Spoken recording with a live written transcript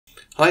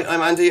Hi,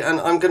 I'm Andy,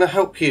 and I'm going to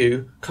help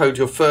you code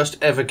your first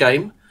ever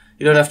game.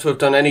 You don't have to have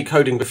done any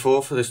coding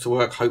before for this to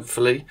work,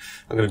 hopefully.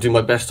 I'm going to do my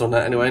best on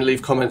that anyway, and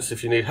leave comments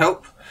if you need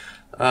help.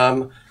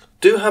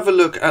 Do have a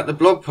look at the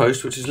blog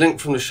post, which is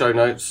linked from the show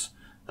notes,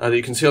 that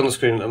you can see on the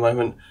screen at the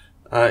moment.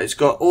 It's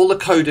got all the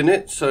code in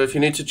it, so if you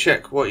need to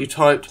check what you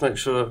typed, make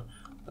sure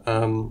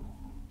you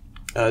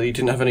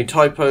didn't have any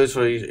typos,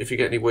 or if you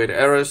get any weird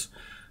errors,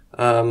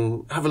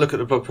 have a look at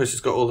the blog post.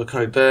 It's got all the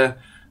code there.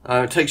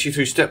 It takes you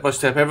through step by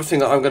step. Everything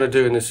that I'm going to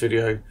do in this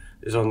video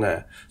is on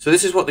there. So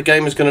this is what the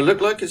game is going to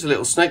look like. It's a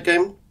little snake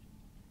game.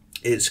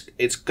 It's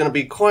going to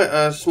be quite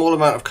a small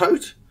amount of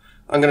code.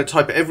 I'm going to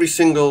type every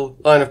single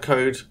line of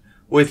code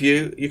with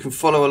you. You can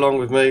follow along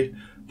with me.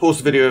 Pause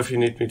the video if you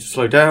need me to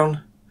slow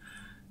down.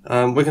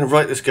 We're going to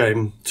write this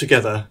game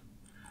together.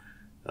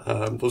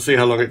 We'll see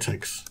how long it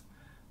takes.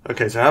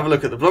 Okay, so have a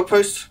look at the blog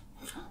post.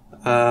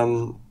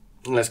 And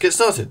let's get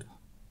started.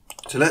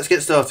 So let's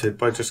get started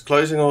by just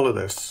closing all of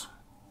this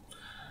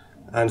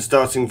and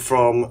starting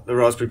from the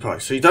Raspberry Pi.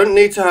 So you don't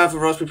need to have a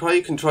Raspberry Pi.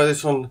 You can try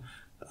this on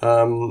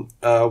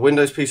a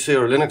Windows PC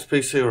or a Linux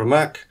PC or a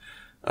Mac.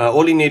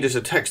 All you need is a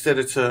text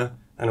editor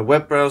and a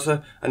web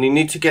browser, and you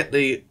need to get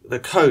the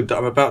code that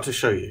I'm about to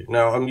show you.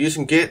 Now, I'm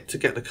using Git to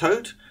get the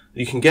code.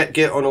 You can get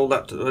Git on all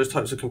those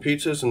types of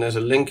computers, and there's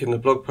a link in the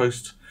blog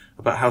post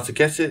about how to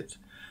get it.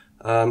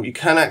 You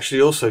can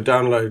actually also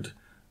download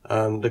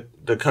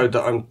the code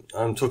that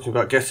I'm talking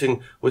about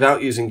getting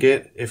without using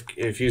Git,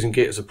 if using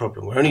Git is a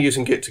problem. We're only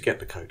using Git to get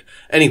the code.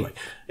 Anyway,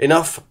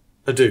 enough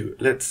ado.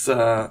 Let's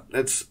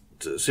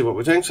see what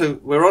we're doing. So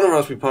we're on a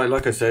Raspberry Pi,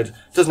 like I said. It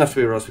doesn't have to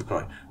be a Raspberry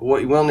Pi. But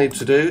what you will need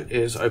to do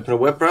is open a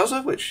web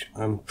browser, which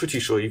I'm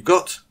pretty sure you've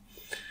got.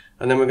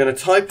 And then we're going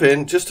to type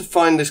in, just to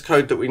find this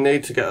code that we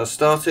need to get us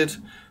started,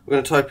 we're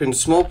going to type in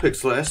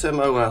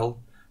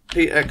smallpixel,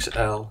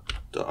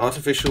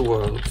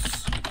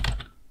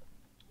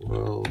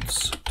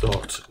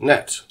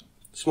 smallpixel.artificialworlds.net.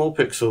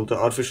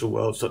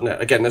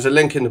 smallpixel.artificialworlds.net. Again, there's a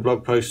link in the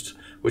blog post,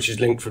 which is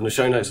linked from the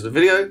show notes of the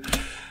video.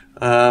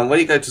 When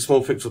you go to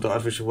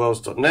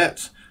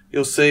smallpixel.artificialworlds.net,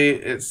 you'll see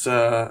it's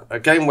a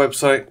game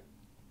website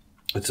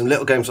with some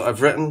little games that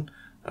I've written.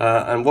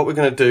 And what we're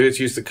going to do is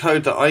use the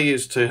code that I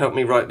use to help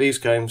me write these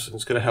games, and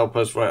it's going to help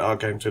us write our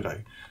game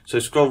today. So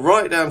scroll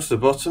right down to the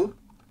bottom.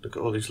 Look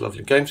at all these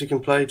lovely games you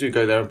can play. Do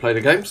go there and play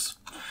the games.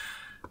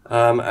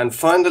 And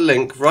find the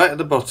link right at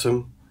the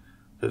bottom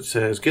that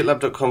says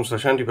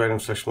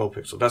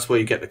gitlab.com/andybranham/smallpixel. That's where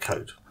you get the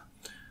code.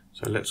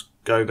 So let's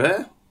go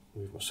there.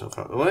 Move myself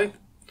out of the way.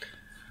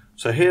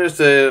 So here's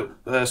the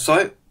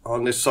site,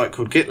 on this site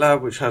called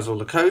GitLab, which has all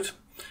the code.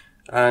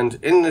 And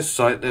in this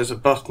site, there's a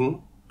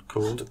button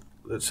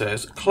that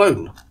says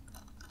clone.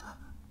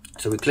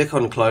 So we click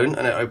on clone,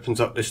 and it opens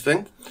up this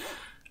thing.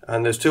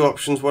 And there's two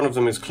options. One of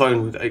them is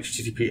clone with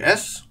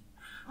HTTPS.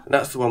 And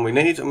that's the one we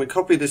need. And we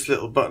copy this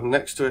little button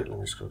next to it. Let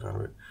me scroll down a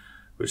bit.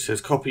 Which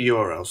says copy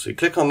URL. So you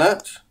click on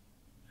that.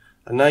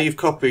 And now you've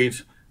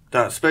copied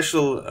that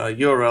special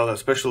URL, that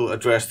special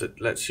address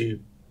that lets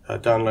you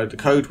download the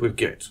code with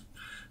Git.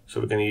 So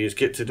we're going to use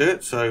Git to do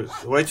it. So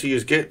the way to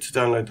use Git to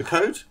download the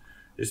code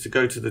is to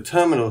go to the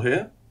terminal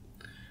here.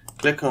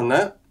 Click on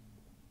that.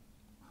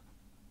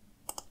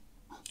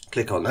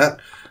 Click on that.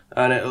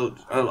 And it'll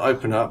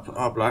open up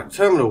our black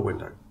terminal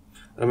window.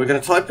 And we're going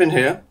to type in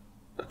here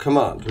a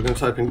command. We're going to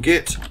type in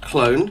git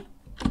clone,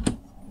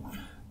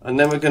 and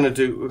then we're going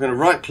to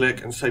right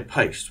click and say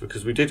paste,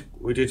 because we did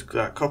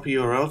that copy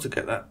URL to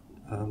get that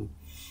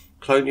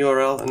clone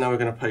URL, and now we're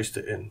going to paste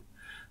it in.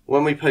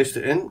 When we paste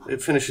it in,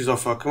 it finishes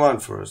off our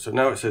command for us. So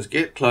now it says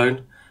git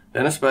clone,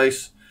 then a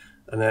space,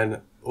 and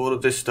then all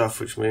of this stuff,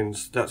 which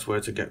means that's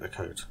where to get the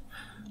code.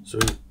 So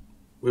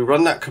we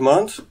run that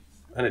command,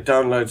 and it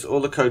downloads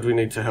all the code we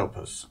need to help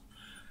us.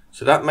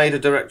 So that made a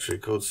directory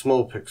called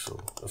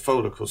smallpixel, a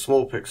folder called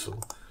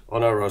smallpixel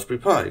on our Raspberry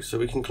Pi. So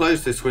we can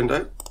close this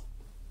window,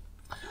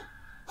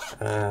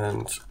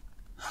 and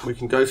we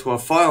can go to our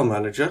file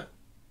manager,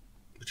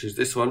 which is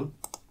this one,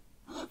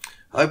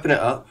 open it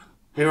up.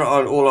 Here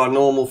are all our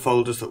normal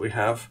folders that we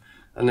have,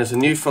 and there's a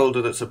new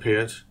folder that's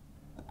appeared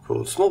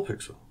called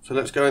smallpixel. So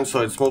let's go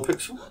inside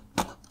smallpixel,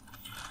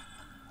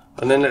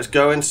 and then let's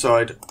go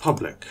inside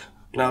public.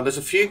 Now there's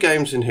a few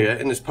games in here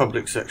in this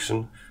public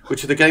section,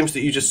 which are the games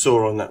that you just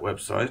saw on that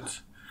website.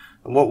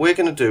 And what we're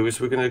going to do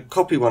is we're going to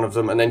copy one of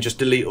them and then just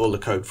delete all the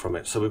code from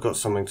it, so we've got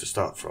something to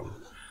start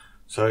from.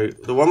 So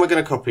the one we're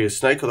going to copy is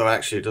Snake, although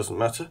actually it doesn't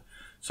matter.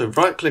 So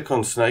right click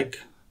on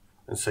Snake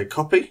and say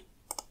copy,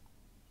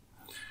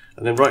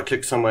 and then right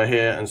click somewhere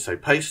here and say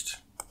paste.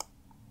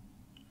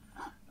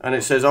 And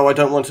it says, oh, I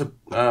don't want to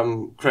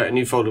create a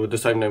new folder with the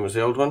same name as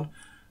the old one.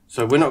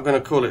 So we're not going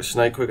to call it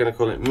Snake, we're going to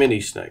call it Mini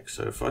Snake.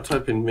 So if I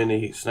type in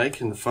Mini Snake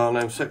in the file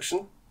name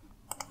section,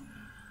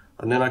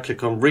 and then I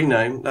click on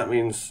rename, that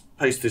means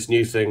paste this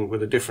new thing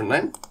with a different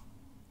name.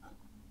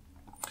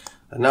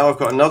 And now I've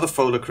got another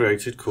folder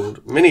created called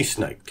Mini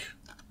Snake.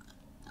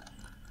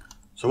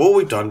 So all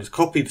we've done is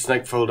copy the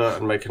Snake folder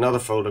and make another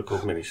folder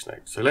called Mini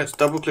Snake. So let's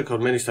double click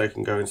on Mini Snake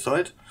and go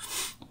inside.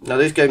 Now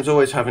these games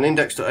always have an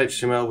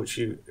index.html, which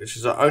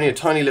is only a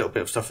tiny little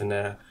bit of stuff in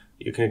there.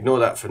 You can ignore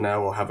that for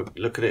now or have a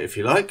look at it if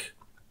you like.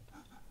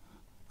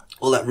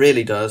 All that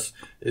really does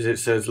is it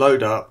says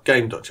load up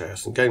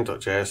game.js, and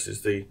game.js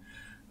is the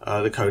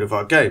code of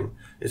our game.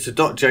 It's a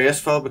 .js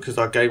file because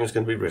our game is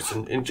going to be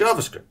written in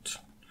JavaScript.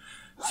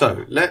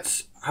 So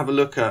let's have a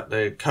look at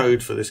the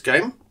code for this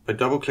game by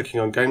double clicking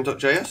on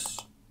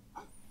game.js.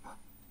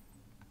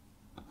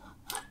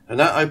 And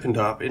that opened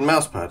up in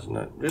Mousepad.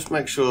 And just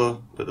make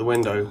sure that the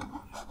window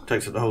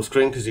takes up the whole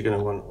screen because you're going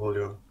to want all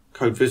your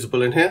code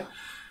visible in here.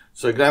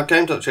 So now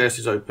game.js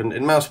is open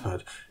in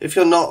Mousepad. If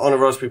you're not on a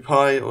Raspberry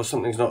Pi or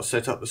something's not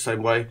set up the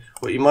same way,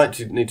 what you might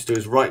need to do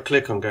is right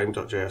click on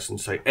game.js and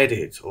say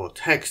edit or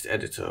text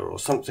editor or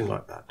something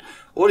like that.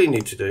 All you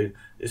need to do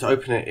is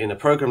open it in a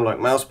program like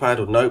Mousepad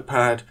or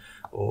Notepad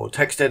or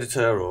text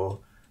editor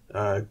or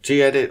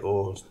gedit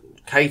or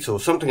Kate or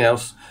something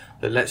else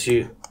that lets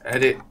you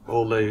edit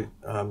all the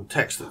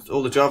text,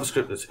 all the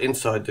JavaScript that's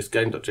inside this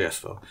game.js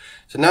file.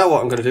 So now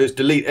what I'm going to do is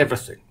delete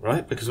everything,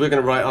 right? Because we're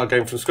going to write our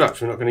game from scratch.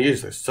 We're not going to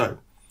use this. So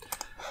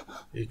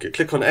you can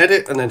click on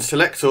edit and then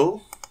select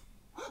all,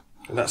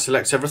 and that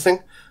selects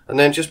everything. And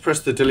then just press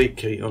the delete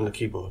key on the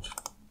keyboard,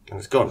 and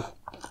it's gone.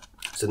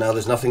 So now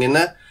there's nothing in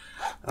there,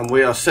 and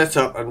we are set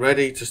up and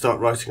ready to start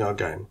writing our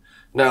game.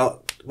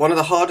 Now, one of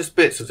the hardest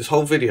bits of this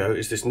whole video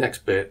is this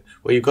next bit,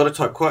 where you've got to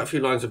type quite a few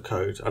lines of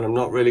code, and I'm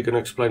not really going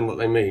to explain what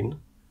they mean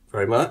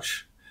very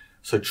much.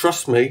 So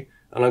trust me,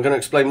 and I'm going to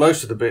explain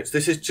most of the bits.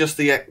 This is just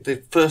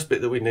the first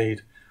bit that we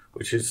need,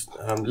 which is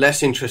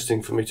less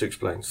interesting for me to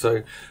explain.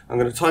 So I'm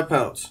going to type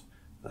out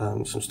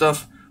some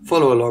stuff,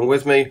 follow along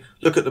with me,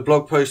 look at the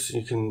blog post,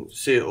 and you can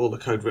see all the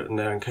code written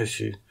there in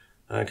case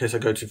I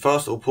go too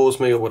fast, or pause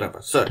me or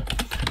whatever. So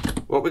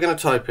what we're going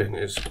to type in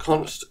is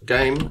const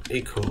game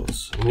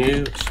equals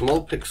new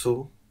small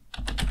pixel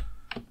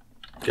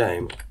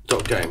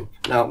game.game.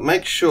 Now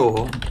make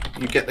sure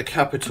you get the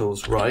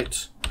capitals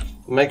right.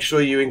 Make sure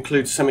you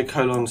include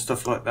semicolon and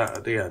stuff like that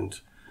at the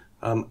end.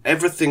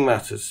 Everything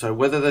matters. So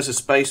whether there's a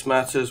space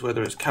matters,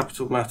 whether it's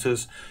capital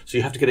matters. So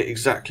you have to get it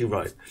exactly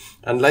right.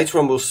 And later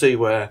on we'll see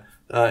where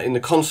in the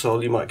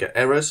console you might get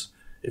errors.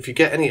 If you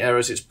get any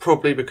errors, it's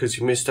probably because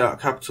you missed out a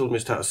capital,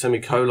 missed out a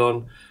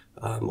semicolon,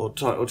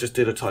 or just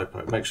did a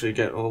typo. Make sure you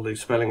get all the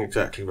spelling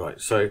exactly right.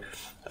 So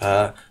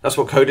that's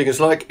what coding is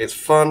like. It's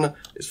fun.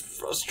 It's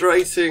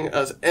frustrating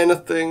as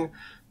anything.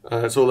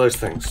 It's all those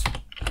things.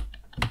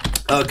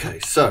 Okay,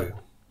 so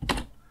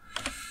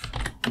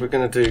we're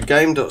going to do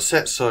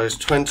game.setSize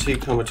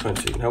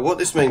 20,20. Now what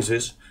this means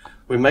is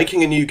we're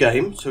making a new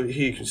game. So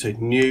here you can say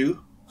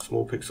new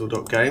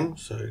smallpixel.game.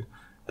 So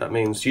that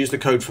means use the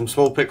code from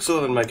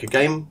smallpixel and make a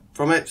game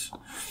from it.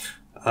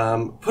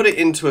 Put it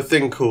into a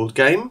thing called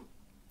game,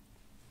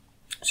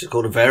 which is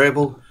called a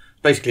variable,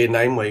 basically a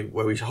name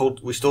where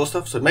we store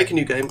stuff. So make a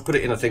new game, put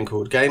it in a thing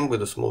called game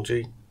with a small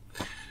g.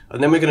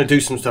 And then we're going to do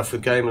some stuff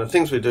with game. And the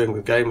things we're doing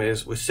with game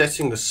is we're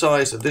setting the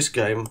size of this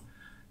game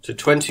to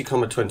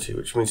 20,20,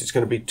 which means it's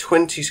going to be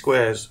 20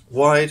 squares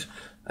wide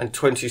and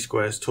 20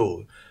 squares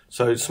tall.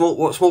 So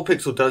what Small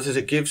Pixel does is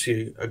it gives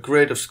you a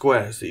grid of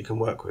squares that you can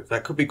work with.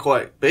 That could be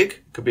quite big.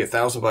 It could be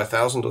 1,000 by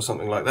 1,000 or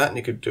something like that. And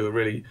you could do a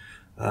really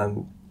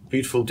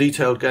beautiful,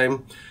 detailed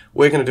game.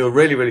 We're going to do a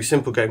really, really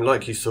simple game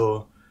like you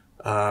saw,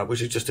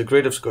 which is just a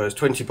grid of squares,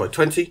 20 by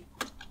 20.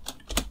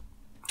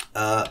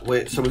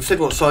 So we've said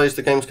what size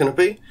the game's going to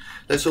be.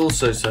 Let's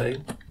also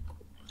say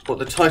what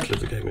the title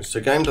of the game is. So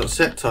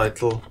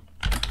game.setTitle,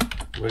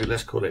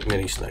 let's call it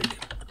Mini Snake.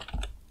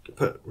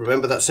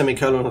 Remember that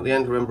semicolon at the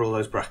end, remember all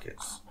those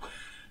brackets.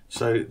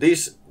 So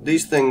these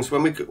things,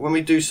 when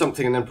we do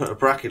something and then put a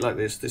bracket like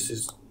this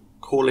is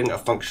calling a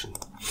function.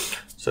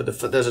 So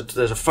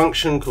there's a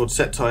function called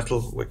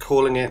setTitle, we're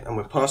calling it and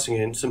we're passing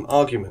in some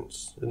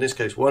arguments. In this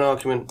case, one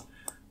argument,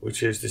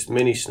 which is this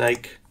Mini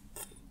Snake.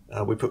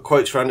 We put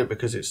quotes around it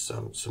because it's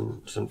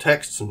some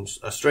text,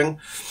 a string.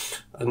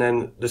 And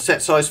then the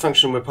setSize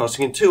function, we're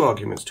passing in two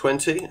arguments,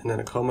 20, and then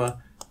a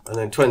comma, and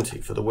then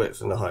 20 for the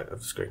width and the height of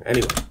the screen.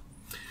 Anyway,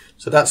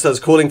 so that's us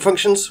calling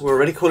functions. We're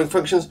already calling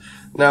functions.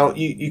 Now,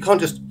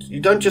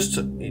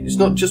 it's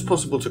not just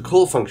possible to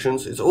call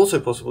functions, it's also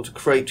possible to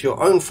create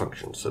your own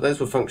functions. So those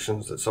were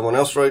functions that someone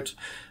else wrote.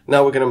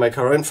 Now we're going to make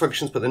our own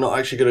functions, but they're not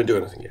actually going to do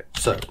anything yet.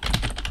 So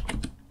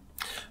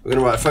we're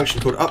going to write a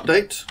function called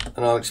update,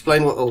 and I'll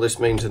explain what all this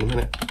means in a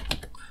minute.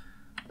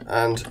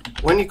 And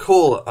when you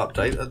call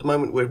update, at the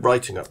moment we're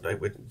writing update,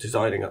 we're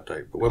designing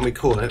update, but when we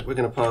call it, we're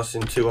going to pass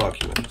in two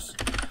arguments.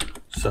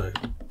 So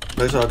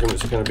those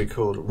arguments are going to be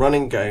called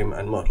running game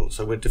and model.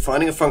 So we're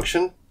defining a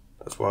function.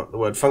 That's what the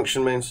word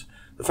function means.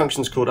 The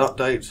function's called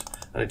update,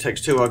 and it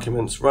takes two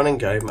arguments, running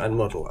game and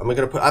model. And we're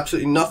going to put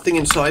absolutely nothing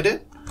inside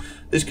it.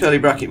 This curly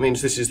bracket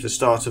means this is the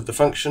start of the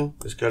function.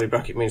 This curly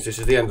bracket means this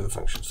is the end of the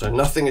function. So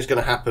nothing is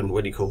going to happen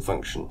when you call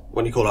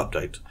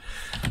update.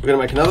 We're going to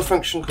make another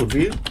function called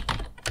view.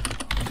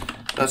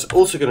 That's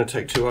also going to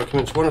take two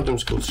arguments. One of them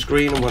is called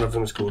screen and one of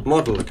them is called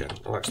model again.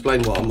 I'll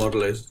explain what a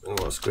model is and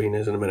what a screen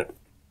is in a minute.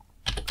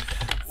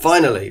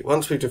 Finally,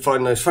 once we've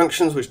defined those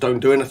functions, which don't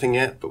do anything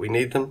yet, but we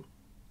need them,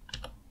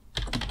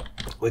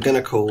 we're going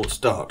to call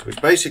start,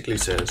 which basically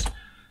says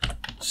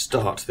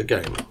start the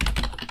game.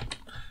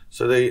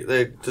 So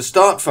the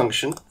start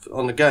function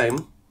on the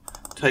game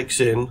takes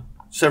in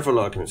several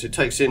arguments. It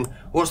takes in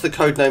what's the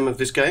code name of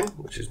this game,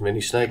 which is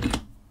Mini Snake,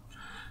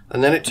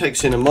 and then it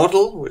takes in a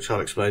model, which I'll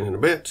explain in a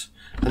bit,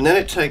 and then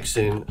it takes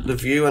in the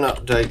view and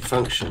update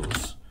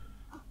functions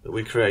that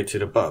we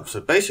created above.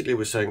 So basically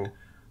we're saying,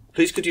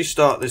 please could you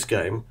start this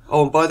game?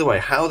 Oh, and by the way,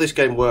 how this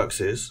game works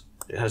is,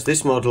 it has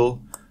this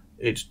model,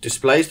 it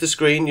displays the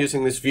screen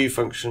using this view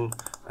function,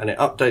 and it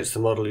updates the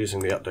model using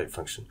the update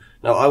function.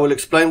 Now, I will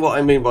explain what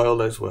I mean by all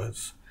those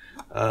words,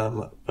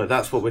 but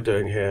that's what we're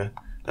doing here.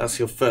 That's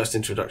your first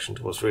introduction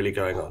to what's really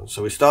going on.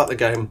 So we start the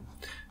game,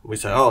 and we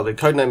say, oh, the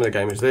code name of the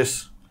game is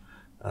this.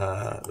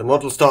 The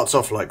model starts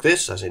off like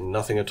this, as in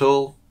nothing at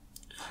all.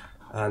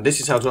 And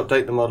this is how to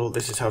update the model,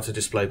 this is how to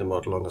display the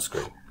model on the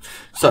screen.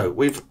 So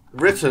we've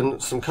written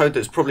some code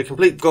that's probably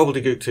complete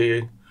gobbledygook to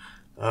you,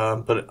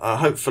 but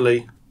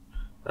hopefully,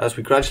 as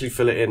we gradually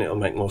fill it in, it'll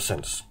make more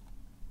sense.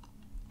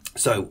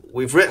 So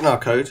we've written our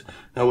code.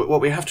 Now what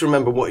we have to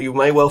remember, what you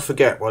may well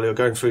forget while you're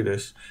going through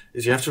this,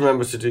 is you have to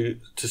remember to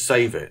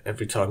save it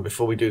every time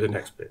before we do the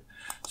next bit.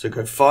 So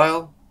go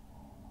File,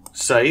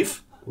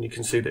 Save, and you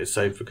can see that it's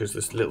saved because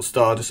this little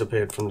star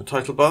disappeared from the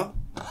title bar.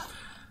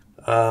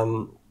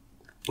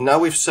 Now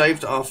we've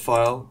saved our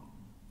file,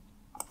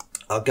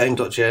 our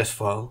game.js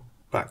file,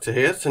 back to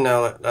here. So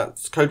now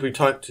that's code we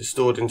typed is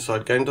stored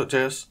inside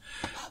game.js.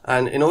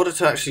 And in order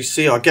to actually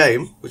see our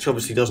game, which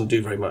obviously doesn't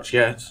do very much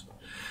yet,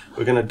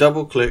 we're going to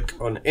double click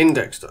on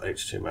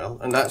index.html,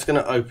 and that's going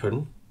to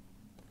open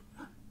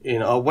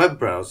in our web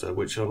browser,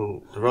 which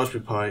on the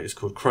Raspberry Pi is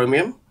called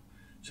Chromium.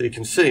 So you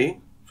can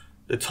see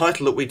the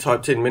title that we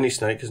typed in, Mini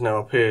Snake, has now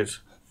appeared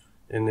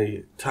in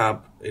the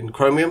tab in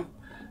Chromium.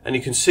 And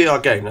you can see our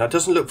game. Now, it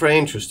doesn't look very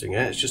interesting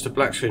yet, it's just a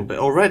black screen, but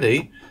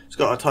already it's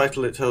got a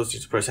title. It tells you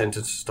to press enter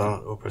to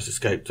start or press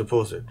escape to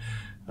pause it.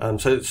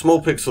 So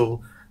Small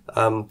Pixel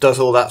does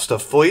all that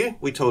stuff for you.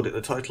 We told it the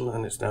title,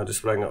 and it's now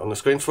displaying it on the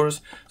screen for us.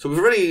 So we've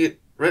already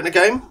written a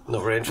game, not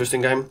a very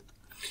interesting game.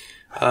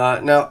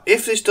 Now,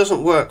 if this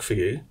doesn't work for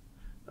you,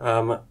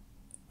 then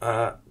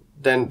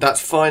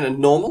that's fine and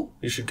normal.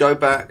 You should go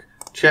back,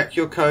 check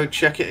your code,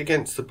 check it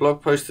against the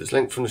blog post that's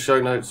linked from the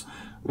show notes.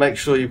 Make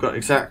sure you've got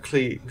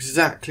exactly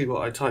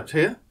what I typed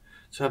here.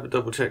 So have a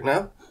double check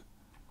now.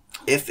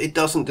 If it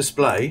doesn't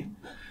display,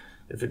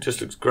 if it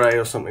just looks grey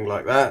or something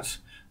like that,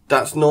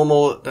 that's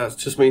normal. That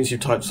just means you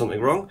typed something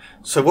wrong.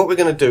 So what we're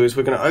going to do is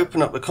we're going to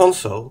open up the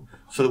console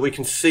so that we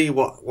can see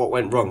what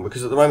went wrong,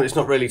 because at the moment it's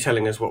not really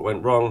telling us what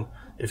went wrong.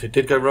 If it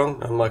did go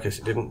wrong, in my case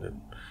it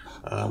didn't,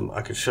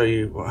 I could show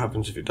you what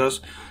happens if it does.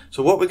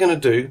 So what we're going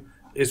to do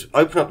is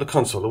open up the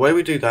console. The way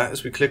we do that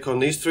is we click on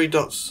these three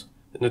dots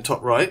in the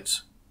top right,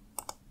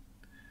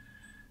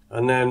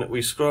 and then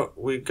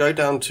we go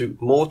down to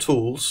More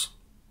Tools,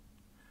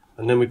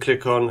 and then we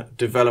click on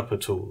Developer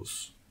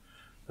Tools.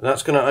 And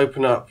that's going to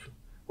open up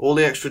all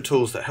the extra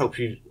tools that help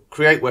you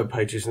create web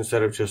pages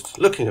instead of just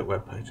looking at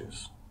web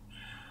pages.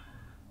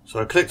 So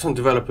I clicked on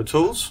Developer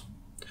Tools,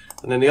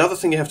 and then the other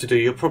thing you have to do,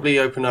 you'll probably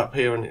open up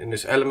here in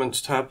this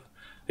Elements tab.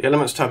 The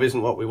Elements tab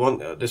isn't what we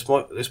want at this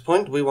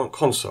point, we want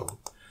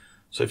Console.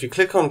 So if you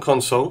click on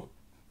Console,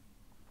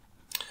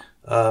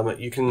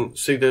 you can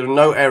see there are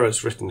no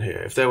errors written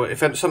here. If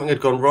something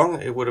had gone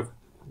wrong, it would have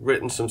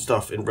written some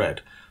stuff in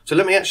red. So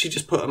let me actually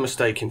just put a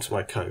mistake into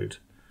my code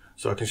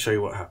so I can show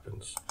you what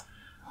happens.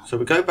 So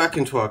we go back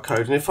into our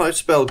code, and if I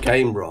spell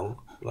game wrong,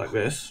 like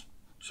this,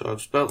 so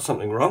I've spelled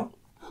something wrong.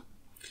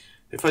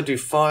 If I do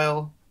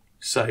File,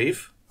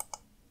 Save,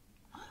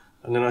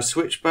 and then I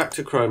switch back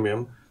to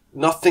Chromium,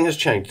 nothing has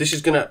changed. This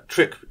is going to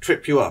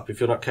trip you up if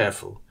you're not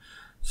careful.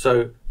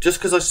 So just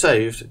because I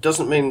saved, it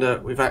doesn't mean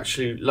that we've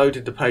actually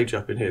loaded the page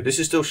up in here. This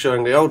is still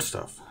showing the old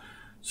stuff.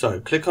 So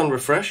click on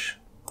refresh,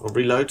 or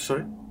reload,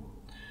 sorry.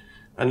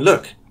 And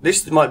look,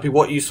 this might be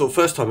what you saw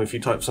first time if you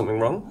typed something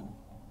wrong.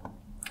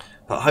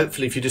 But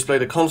hopefully if you display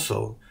the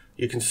console,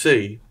 you can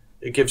see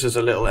it gives us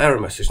a little error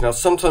message. Now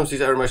sometimes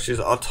these error messages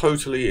are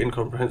totally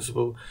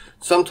incomprehensible.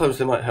 Sometimes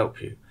they might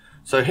help you.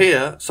 So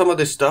here, some of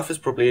this stuff is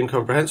probably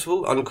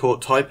incomprehensible.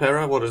 Uncaught type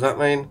error, what does that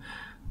mean?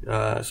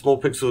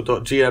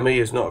 Smallpixel.gme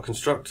is not a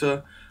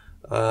constructor.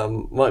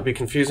 Might be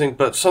confusing,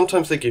 but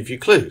sometimes they give you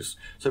clues.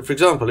 So for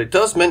example, it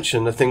does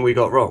mention the thing we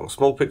got wrong.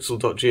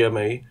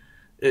 Smallpixel.gme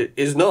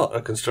is not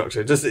a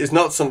constructor. It's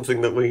not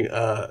something that we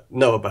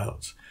know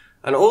about.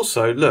 And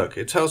also, look,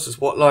 it tells us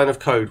what line of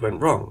code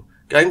went wrong.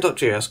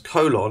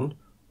 Game.js :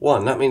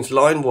 1. That means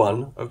line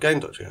 1 of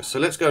game.js. So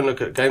let's go and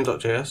look at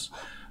game.js.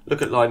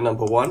 Look at line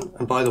number 1.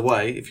 And by the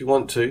way, if you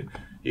want to,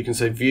 you can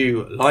say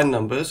view line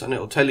numbers, and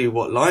it'll tell you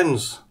what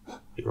lines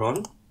you're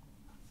on.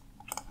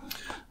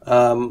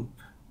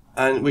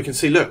 And we can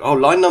see, look,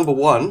 line number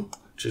 1,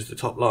 which is the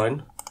top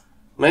line,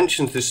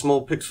 mentions this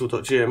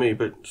smallpixel.gme,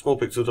 but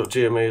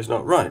smallpixel.gme is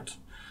not right.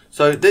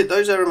 So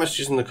those error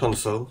messages in the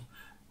console,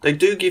 they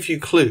do give you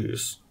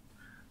clues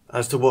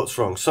as to what's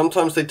wrong.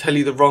 Sometimes they tell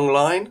you the wrong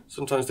line.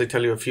 Sometimes they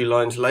tell you a few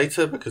lines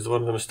later because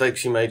one of the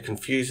mistakes you made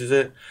confuses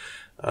it.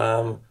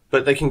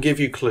 But they can give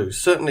you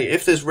clues. Certainly,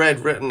 if there's red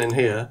written in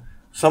here,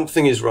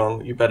 something is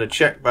wrong. You better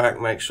check back,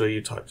 make sure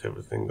you typed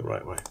everything the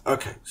right way.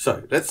 Okay,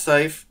 so let's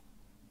save.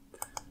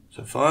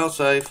 So file,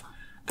 save,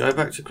 go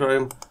back to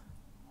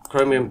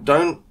Chromium.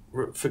 Don't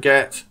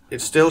forget,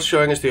 it's still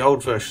showing us the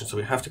old version, so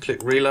we have to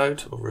click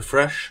reload or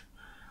refresh,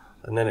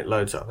 and then it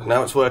loads up. And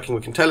now it's working.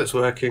 We can tell it's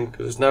working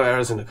because there's no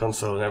errors in the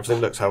console and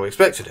everything looks how we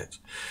expected it.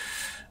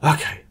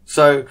 Okay,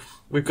 so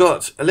we've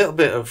got a little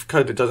bit of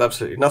code that does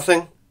absolutely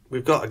nothing.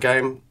 We've got a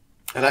game,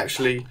 and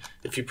actually,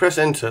 if you press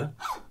enter,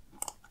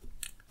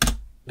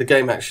 the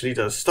game actually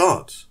does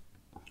start.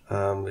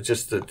 It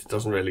just it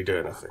doesn't really do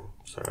anything.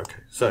 So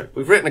okay, so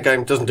we've written a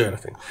game, doesn't do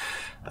anything,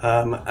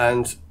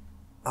 and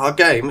our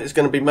game is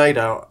going to be made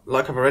out,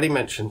 like I've already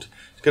mentioned,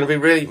 it's going to be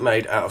really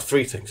made out of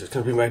three things. It's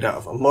going to be made out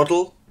of a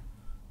model,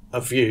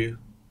 a view,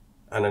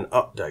 and an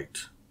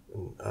update.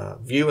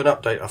 View and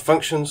update are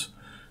functions,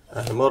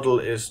 and a model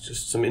is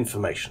just some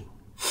information.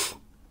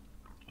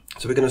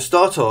 So we're going to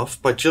start off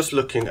by just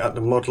looking at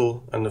the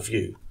model and the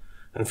view.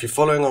 And if you're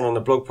following on the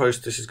blog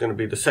post, this is going to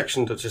be the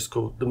section that's just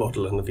called the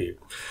model and the view.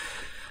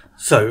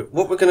 So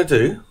what we're going to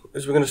do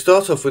is we're going to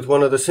start off with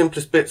one of the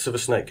simplest bits of a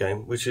snake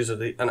game, which is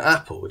an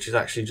apple, which is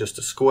actually just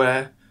a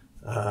square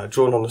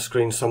drawn on the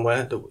screen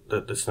somewhere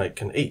that the snake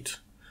can eat.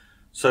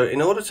 So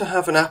in order to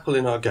have an apple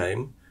in our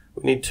game,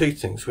 we need two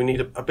things. We need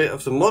a bit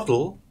of the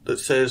model that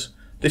says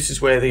this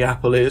is where the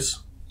apple is,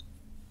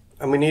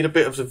 and we need a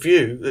bit of the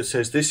view that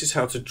says this is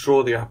how to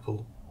draw the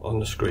apple on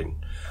the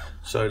screen.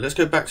 So let's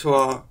go back to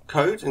our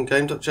code in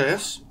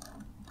game.js,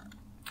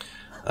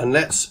 and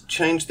let's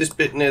change this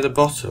bit near the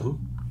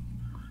bottom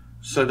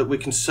so that we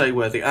can say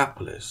where the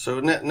apple is. So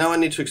now I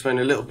need to explain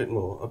a little bit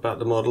more about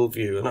the model,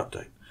 view, and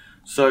update.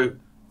 So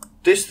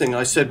this thing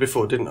I said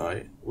before, didn't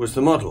I, was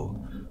the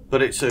model,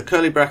 but it's a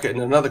curly bracket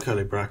and another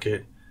curly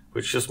bracket,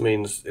 which just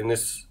means, in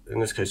this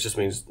case, just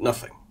means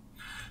nothing.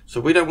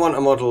 So we don't want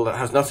a model that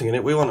has nothing in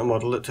it. We want a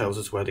model that tells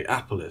us where the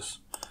apple is.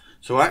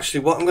 So actually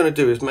what I'm going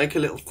to do is make a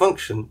little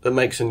function that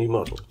makes a new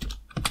model.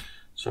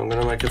 So I'm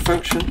going to make a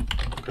function,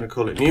 I'm going to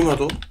call it new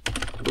model,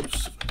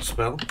 oops,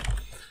 spell.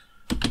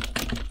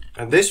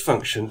 And this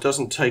function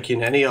doesn't take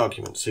in any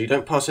arguments, so you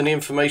don't pass any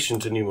information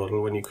to new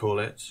model when you call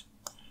it.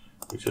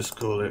 You just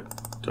call it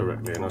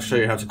directly, and I'll show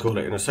you how to call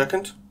it in a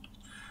second.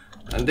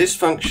 And this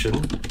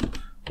function,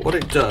 what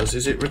it does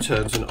is it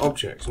returns an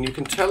object, and you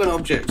can tell an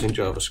object in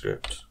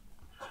JavaScript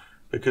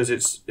because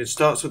it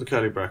starts with a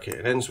curly bracket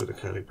and ends with a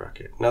curly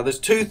bracket. Now there's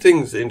two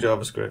things in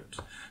JavaScript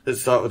that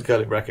start with a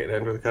curly bracket and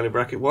end with a curly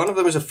bracket. One of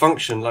them is a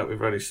function, like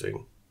we've already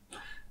seen,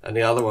 and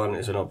the other one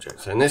is an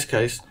object. So in this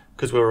case,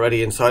 because we're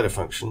already inside a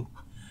function,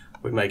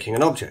 we're making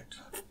an object.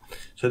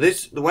 So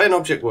the way an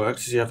object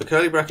works is you have the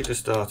curly bracket to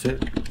start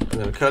it, and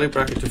then a curly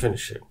bracket to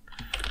finish it.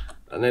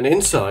 And then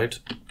inside,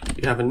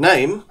 you have a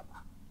name,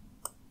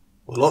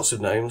 or lots of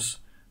names,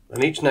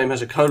 and each name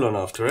has a colon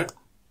after it,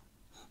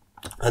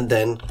 and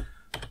then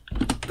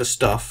the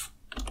stuff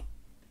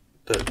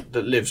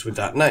that lives with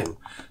that name.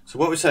 So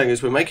what we're saying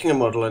is we're making a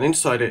model, and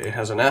inside it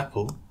has an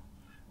apple,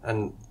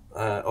 and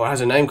or has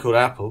a name called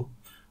apple,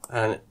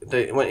 and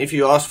if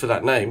you ask for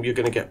that name, you're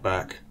going to get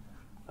back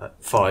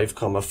 5,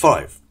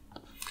 5.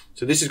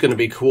 So this is going to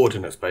be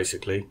coordinates,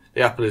 basically.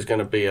 The apple is going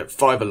to be at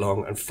 5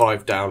 along and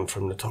 5 down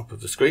from the top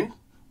of the screen.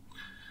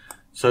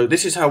 So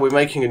this is how we're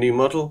making a new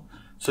model.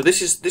 So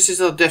this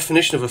is our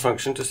definition of a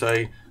function to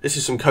say this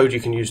is some code you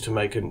can use to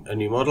make a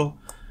new model.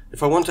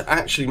 If I want to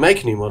actually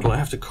make a new model, I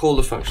have to call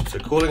the function. So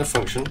calling a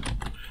function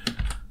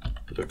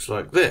looks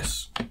like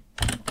this.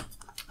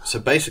 So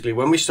basically,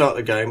 when we start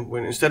the game,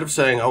 instead of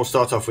saying I'll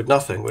start off with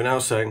nothing, we're now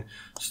saying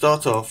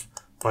start off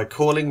by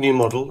calling new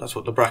model. That's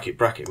what the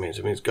bracket means.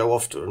 It means go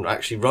off to and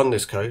actually run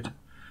this code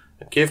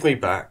and give me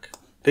back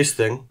this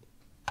thing,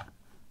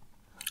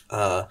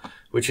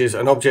 which is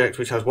an object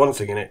which has one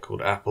thing in it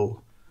called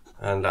apple,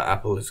 and that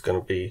apple is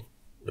going to be,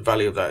 the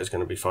value of that is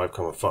going to be 5,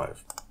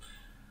 5.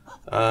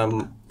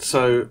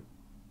 So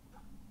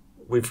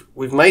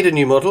we've made a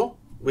new model.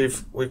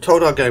 We've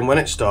told our game when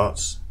it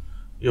starts,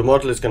 your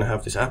model is going to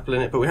have this apple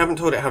in it, but we haven't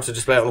told it how to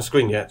display it on the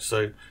screen yet,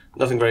 so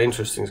nothing very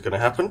interesting is going to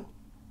happen.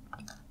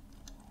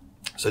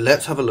 So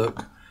let's have a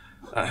look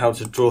at how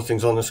to draw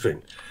things on the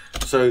screen.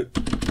 So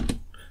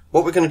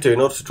what we're going to do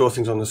in order to draw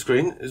things on the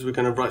screen is we're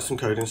going to write some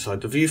code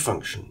inside the view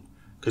function,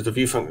 because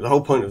the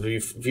whole point of the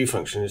view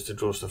function is to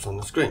draw stuff on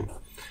the screen.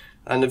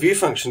 And the view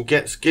function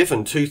gets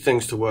given two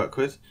things to work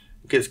with.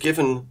 It gets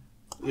given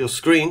your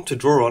screen to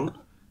draw on,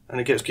 and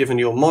it gets given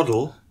your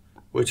model,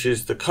 which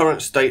is the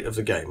current state of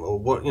the game, or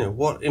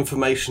what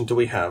information do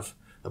we have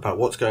about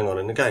what's going on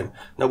in the game.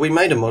 Now we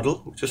made a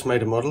model, we just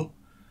made a model.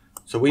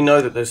 So we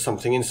know that there's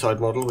something inside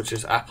model, which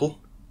is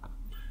apple.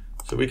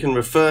 So we can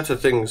refer to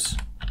things,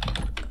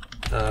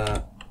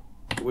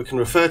 we can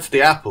refer to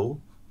the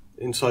apple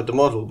inside the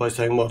model by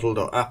saying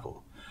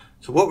model.apple.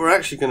 So what we're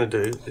actually going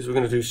to do is we're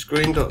going to do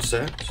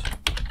screen.set,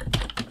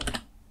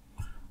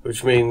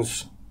 which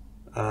means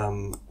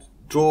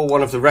draw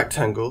one of the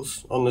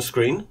rectangles on the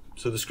screen.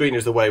 So the screen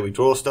is the way we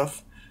draw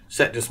stuff.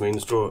 Set just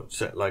means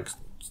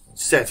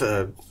set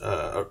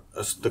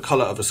the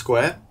color of a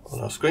square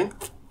on our screen.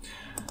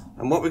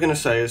 And what we're going to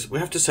say is we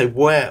have to say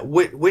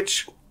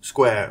which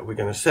square we're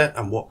going to set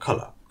and what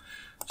color.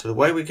 So the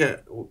way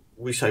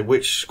we say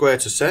which square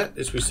to set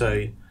is we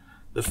say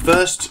the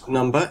first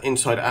number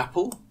inside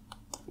apple,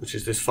 which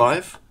is this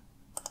 5.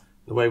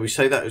 The way we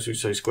say that is we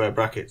say square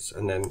brackets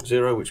and then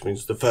 0, which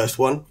means the first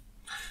one.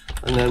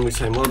 And then we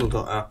say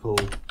model.apple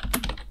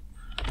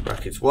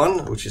brackets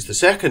 1, which is the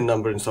second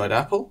number inside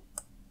apple.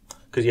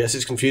 Because yes,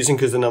 it's confusing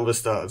because the numbers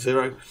start at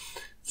 0.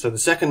 So the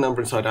second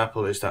number inside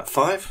apple is that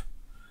 5.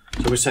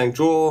 So we're saying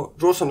draw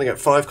something at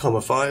 5,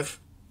 5.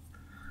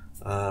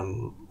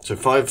 So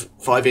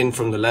 5 in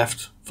from the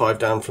left, 5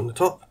 down from the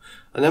top.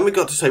 And then we've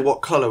got to say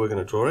what color we're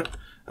going to draw it.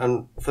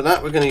 And for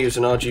that, we're going to use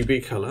an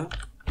RGB color.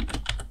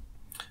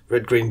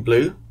 Red, green,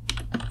 blue.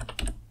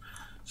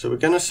 So we're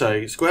going to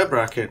say square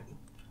bracket,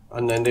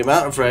 and then the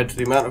amount of red,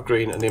 the amount of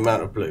green, and the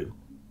amount of blue.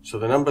 So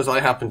the numbers I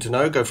happen to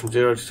know go from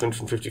 0 to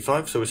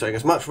 255. So we're saying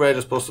as much red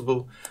as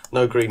possible,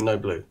 no green, no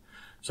blue.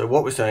 So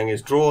what we're saying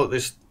is draw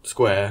this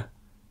square,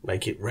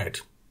 make it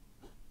red.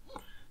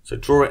 So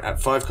draw it at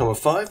 5,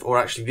 5, or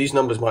actually these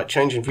numbers might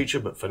change in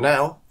future, but for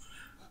now,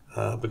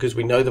 because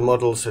we know the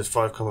model says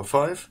 5,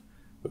 5,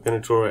 we're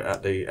going to draw it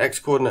at the x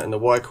coordinate and the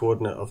y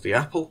coordinate of the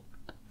apple.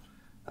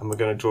 And we're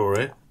going to draw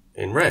it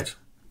in red.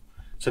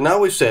 So now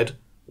we've said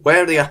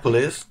where the apple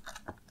is,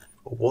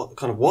 or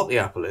what the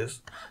apple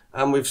is,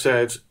 and we've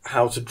said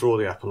how to draw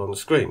the apple on the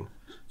screen.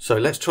 So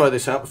let's try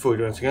this out before we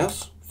do anything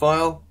else.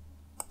 File,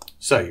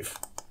 save.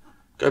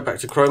 Go back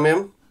to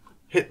Chromium,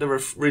 hit the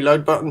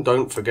reload button,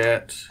 don't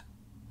forget,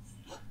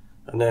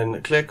 and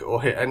then click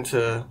or hit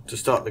enter to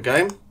start the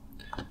game.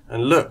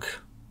 And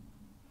look,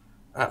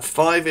 at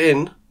 5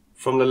 in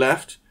from the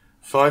left,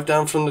 5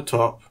 down from the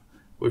top,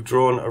 we've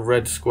drawn a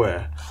red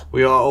square.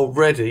 We are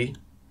already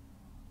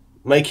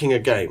making a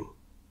game.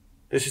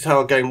 This is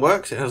how a game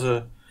works. It has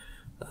a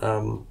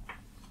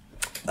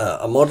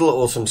model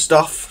or some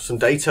stuff, some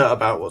data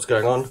about what's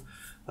going on,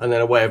 and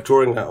then a way of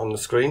drawing that on the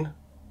screen,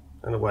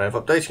 and a way of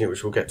updating it,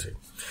 which we'll get to.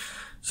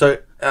 So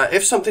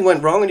if something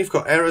went wrong and you've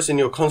got errors in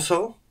your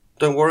console,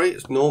 don't worry,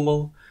 it's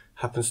normal.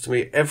 Happens to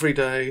me every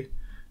day.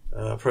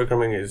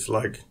 Programming is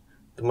like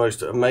the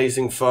most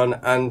amazing fun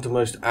and the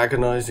most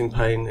agonizing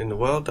pain in the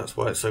world. That's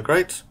why it's so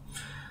great.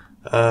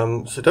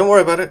 So don't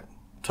worry about it.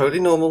 Totally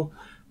normal.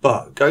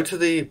 But go to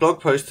the blog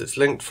post that's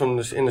linked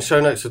in the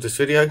show notes of this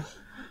video.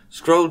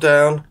 Scroll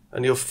down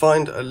and you'll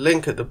find a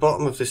link at the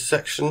bottom of this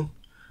section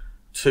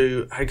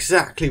to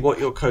exactly what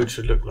your code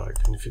should look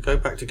like. And if you go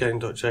back to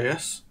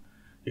game.js,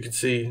 you can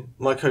see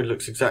my code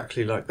looks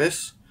exactly like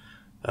this.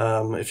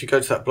 If you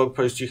go to that blog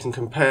post, you can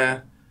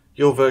compare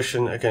your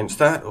version against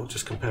that, or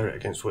just compare it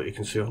against what you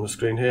can see on the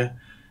screen here.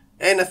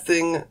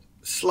 Anything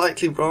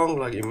slightly wrong,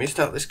 like you missed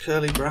out this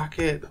curly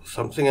bracket or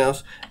something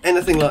else,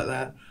 anything like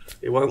that,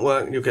 it won't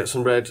work. You'll get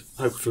some red.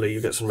 Hopefully you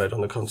get some red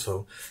on the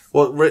console.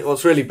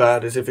 What's really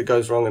bad is if it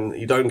goes wrong and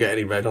you don't get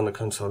any red on the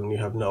console and you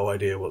have no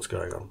idea what's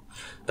going on.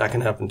 That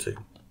can happen too.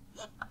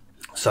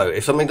 So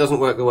if something doesn't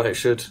work the way it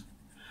should,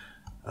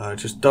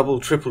 just double,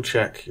 triple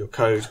check your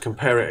code,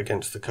 compare it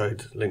against the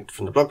code linked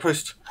from the blog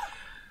post.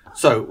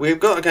 So we've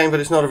got a game,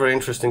 but it's not a very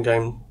interesting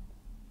game.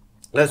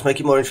 Let's make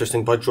it more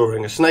interesting by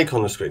drawing a snake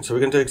on the screen. So we're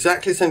going to do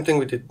exactly the same thing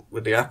we did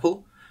with the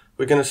apple.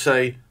 We're going to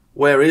say,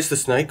 where is the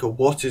snake, or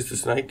what is the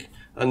snake?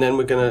 And then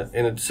we're going to,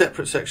 in a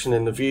separate section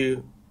in the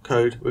view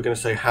code, we're going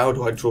to say, how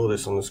do I draw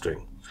this on the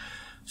screen?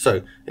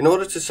 So in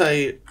order to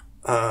say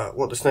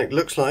what the snake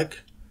looks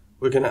like,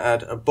 we're going to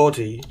add a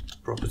body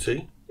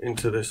property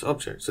into this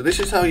object. So this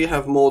is how you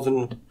have more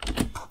than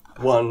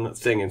one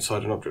thing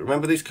inside an object.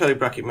 Remember, these curly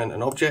bracket meant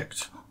an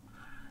object.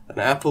 An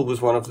apple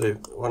was one of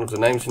the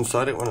names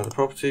inside it, one of the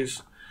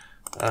properties.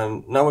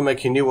 And now we're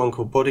making a new one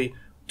called body.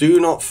 Do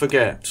not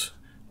forget,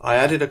 I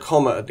added a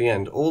comma at the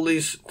end. All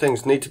these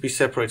things need to be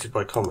separated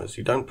by commas.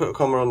 You don't put a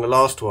comma on the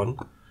last one,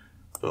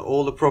 but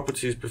all the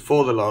properties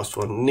before the last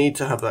one need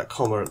to have that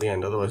comma at the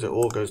end, otherwise it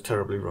all goes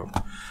terribly wrong.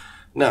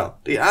 Now,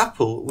 the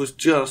apple was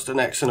just an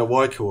x and a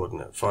y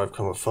coordinate,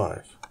 5,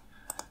 5.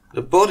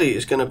 The body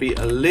is going to be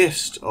a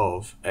list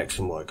of x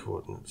and y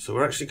coordinates. So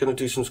we're actually going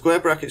to do some square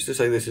brackets to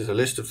say this is a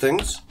list of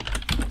things.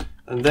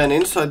 And then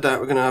inside that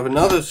we're going to have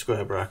another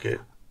square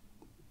bracket,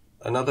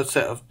 another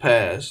set of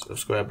pairs of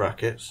square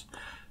brackets.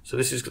 So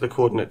this is the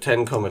coordinate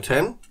 10,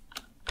 10,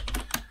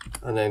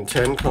 and then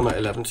 10,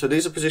 11. So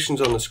these are positions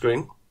on the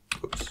screen.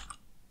 Oops.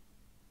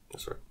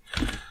 That's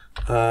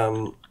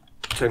right.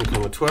 10,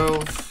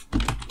 12.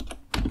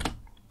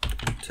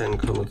 10,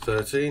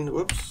 13,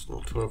 whoops,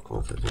 not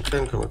 12,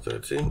 13, 10,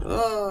 13,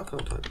 I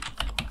can't type.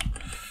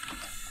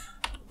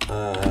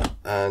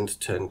 And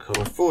 10,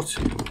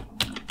 14.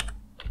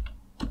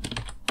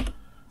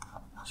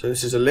 So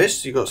this is a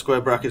list. You've got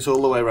square brackets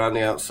all the way around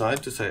the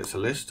outside to say it's a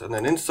list, and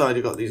then inside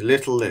you've got these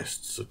little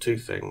lists of two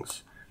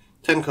things.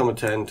 10,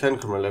 10, 10,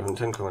 11,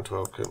 10, 12,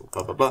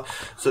 blah, blah, blah.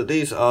 So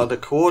these are the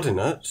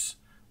coordinates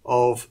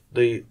of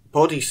the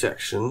body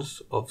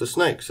sections of the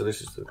snake. So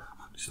this is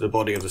the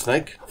body of the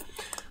snake.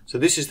 So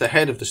this is the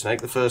head of the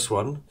snake, the first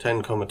one,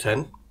 10,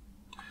 10.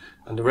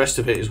 And the rest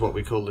of it is what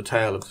we call the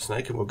tail of the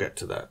snake, and we'll get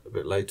to that a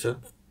bit later.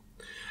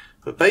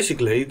 But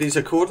basically, these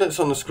are coordinates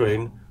on the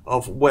screen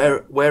of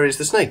where is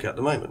the snake at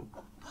the moment.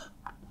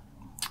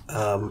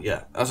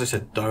 Yeah, as I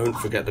said, don't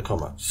forget the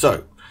comma.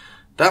 So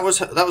that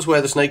was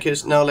where the snake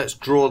is. Now let's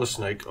draw the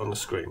snake on the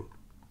screen.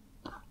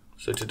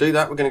 So to do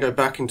that, we're going to go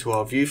back into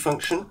our view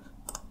function,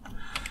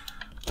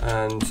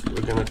 and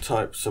we're going to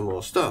type some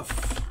more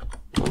stuff.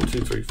 1,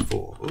 2, 3,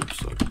 4.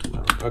 Oops, I didn't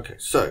know. Okay,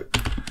 so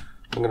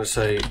I'm going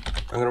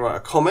to write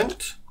a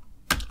comment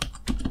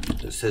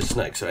that says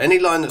snake. So any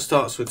line that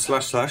starts with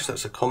 //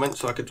 that's a comment.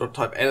 So I could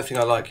type anything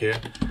I like here,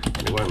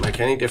 and it won't make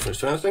any difference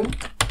to anything.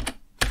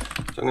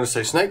 So I'm going to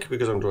say snake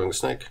because I'm drawing a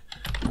snake,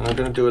 and I'm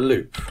going to do a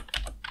loop.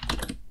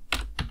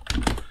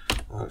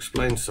 I'll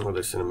explain some of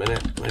this in a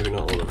minute, maybe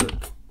not all of it.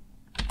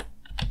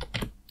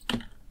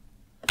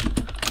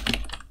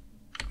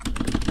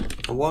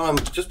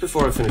 And just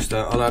before I finish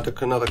that, I'll add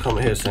another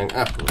comment here saying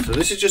apple. So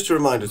this is just to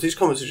remind us, these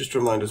comments are just to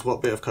remind us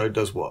what bit of code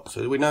does what.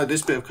 So we know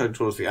this bit of code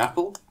draws the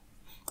apple.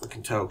 We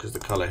can tell because the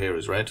colour here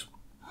is red.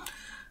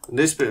 And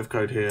this bit of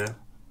code here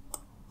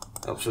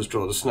helps us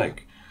draw the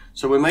snake.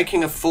 So we're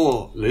making a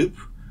for loop.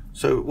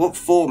 So what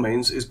for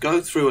means is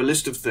go through a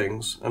list of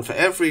things, and for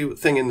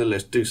everything in the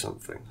list, do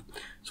something.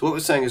 So what we're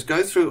saying is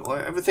go through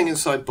everything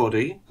inside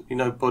body. You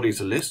know body's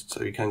a list,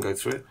 so you can go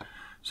through it.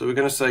 So we're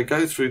going to say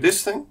go through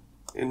this thing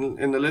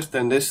in the list,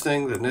 then this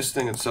thing,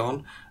 and so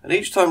on. And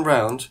each time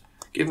round,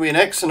 give me an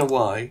x and a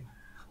y,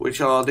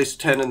 which are this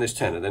 10 and this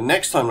 10. And then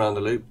next time round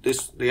the loop,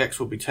 the x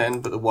will be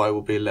 10, but the y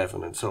will be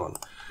 11, and so on.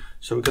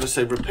 So we're going to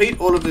say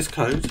repeat all of this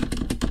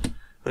code,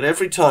 but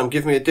every time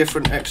give me a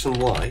different x and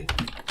y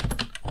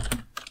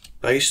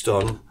based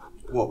on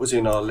what was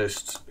in our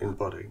list in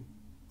body.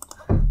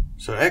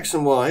 So x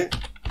and y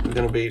are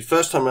going to be,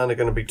 first time round they're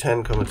going to be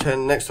 10,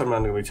 10, next time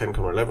round they're going to be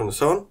 10, 11, and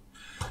so on.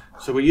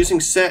 So we're using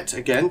set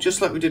again,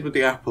 just like we did with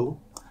the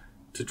apple,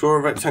 to draw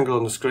a rectangle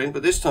on the screen,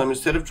 but this time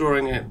instead of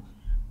drawing it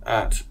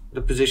at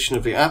the position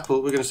of the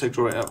apple, we're going to say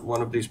draw it at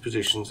one of these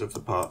positions of the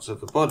parts of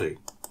the body.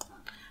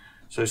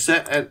 So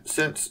set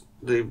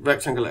the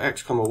rectangle at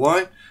x,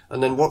 y,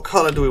 and then what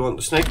colour do we want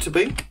the snake to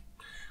be?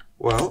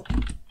 Well,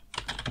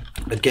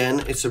 again,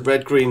 it's a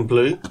red, green,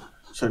 blue.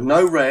 So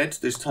no red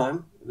this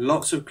time,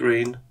 lots of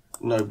green,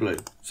 no blue.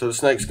 So the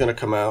snake's going to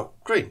come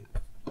out green.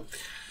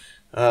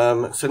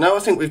 So now I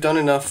think we've done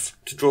enough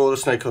to draw the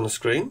snake on the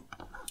screen.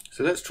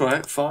 So let's try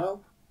it.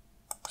 File,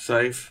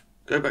 save,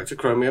 go back to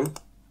Chromium,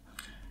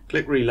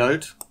 click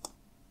reload,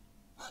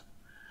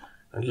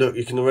 and look,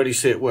 you can already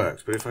see it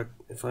works. But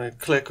if I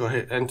click or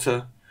hit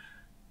enter,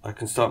 I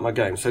can start my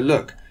game. So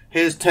look,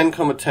 here's 10,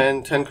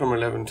 10, 10,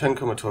 11, 10,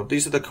 12.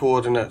 These are the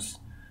coordinates.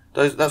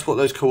 That's what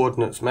those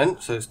coordinates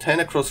meant. So it's 10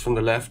 across from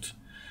the left,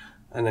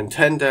 and then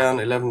 10 down,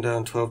 11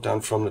 down, 12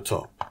 down from the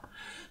top.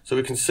 So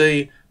we can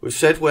see we've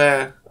said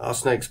where our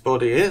snake's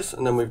body is,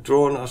 and then we've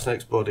drawn our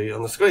snake's body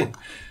on the screen.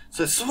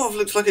 So it sort of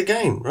looks like a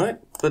game, right?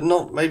 But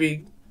not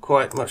maybe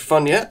quite much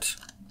fun yet.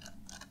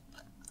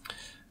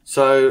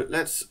 So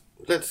let's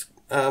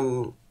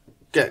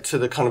get to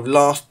the kind of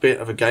last bit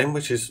of a game,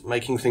 which is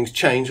making things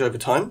change over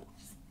time.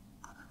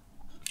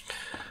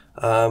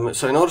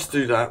 So in order to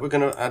do that, we're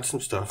going to add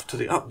some stuff to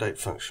the update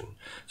function.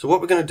 So what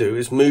we're going to do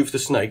is move the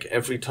snake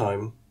every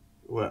time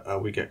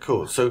we get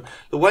called. So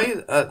the way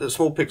that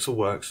Small Pixel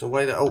works, the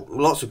way that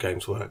lots of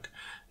games work,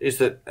 is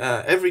that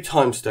every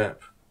time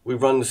step we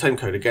run the same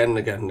code again and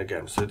again and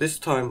again. So this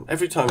time,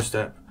 every time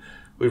step,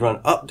 we run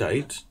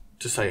update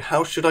to say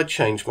how should I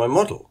change my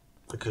model,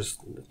 because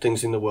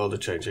things in the world are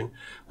changing.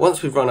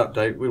 Once we've run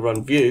update, we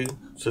run view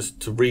just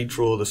to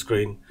redraw the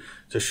screen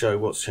to show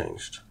what's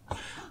changed.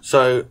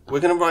 So we're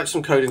going to write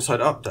some code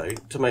inside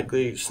update to make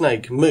the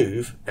snake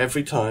move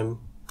every time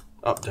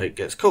update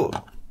gets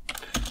called.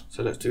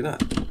 So let's do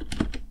that.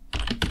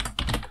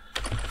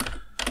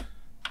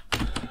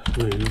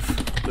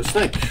 Move the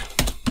snake.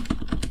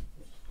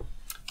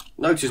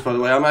 Notice, by the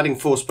way, I'm adding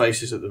 4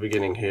 spaces at the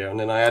beginning here, and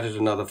then I added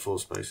another 4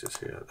 spaces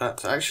here.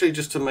 That's actually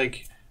just to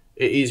make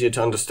it easier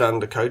to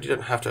understand the code. You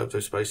don't have to have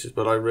those spaces,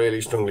 but I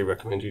really strongly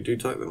recommend you do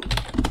type them.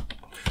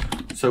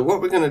 So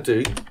what we're going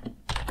to do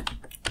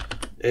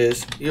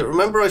is,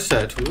 remember I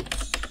said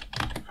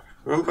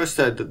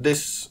that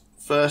this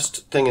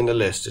first thing in the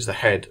list is the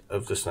head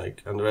of the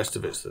snake, and the rest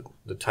of it's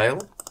the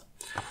tail.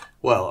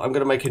 Well, I'm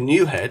going to make a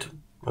new head.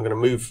 I'm going to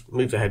move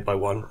the head by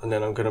 1, and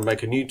then I'm going to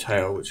make a new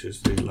tail, which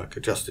is the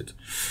adjusted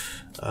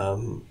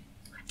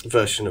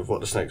version of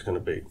what the snake's going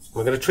to be.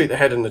 We're going to treat the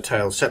head and the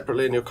tail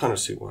separately, and you'll kind of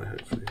see why,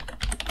 hopefully.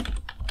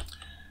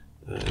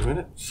 In a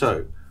minute.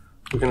 So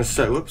we're going to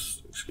say,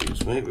 whoops,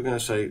 excuse me. We're going to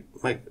say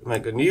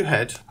make a new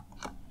head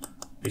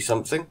be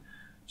something.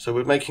 So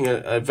we're making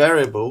a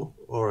variable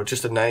or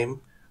just a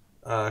name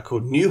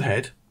called new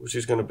head, which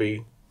is going to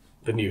be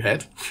the new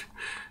head,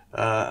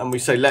 and we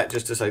say let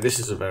just to say this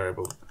is a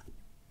variable.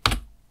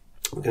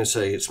 We're going to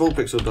say it's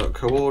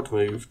smallpixel.coord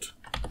moved.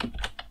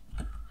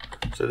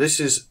 So this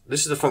is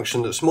a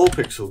function that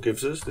smallpixel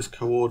gives us, this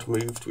coord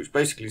moved, which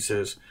basically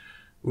says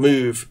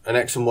move an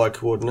x and y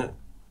coordinate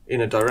in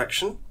a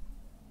direction,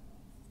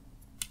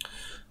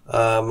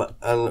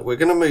 and we're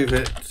going to move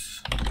it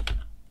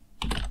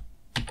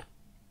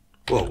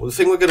Well, the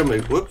thing we're going to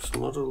move, whoops,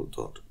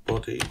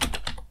 model.body.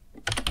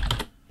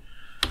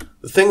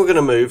 The thing we're going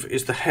to move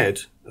is the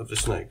head of the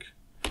snake.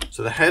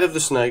 So the head of the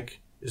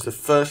snake is the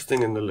first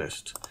thing in the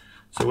list.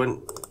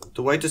 So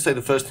the way to say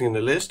the first thing in the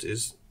list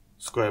is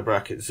square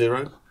bracket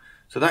 0.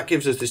 So that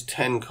gives us this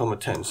 10,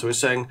 10. So we're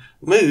saying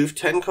move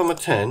 10,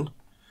 10,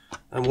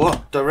 and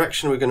what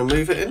direction are we going to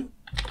move it in?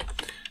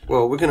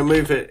 Well, we're going to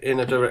move it in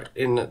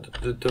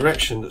the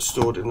direction that's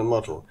stored in the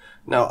model.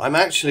 Now, I'm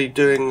actually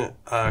doing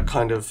a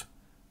kind of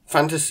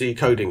fantasy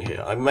coding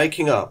here. I'm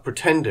making up,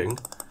 pretending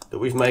that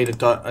we've made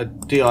a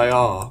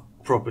dir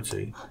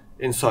property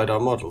inside our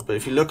model. But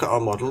if you look at our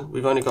model,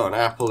 we've only got an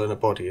apple and a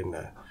body in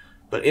there.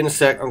 But in a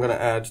sec, I'm going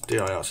to add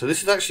dir. So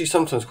this is actually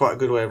sometimes quite a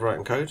good way of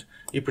writing code.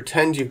 You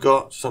pretend you've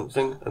got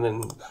something, and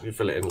then you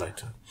fill it in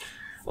later.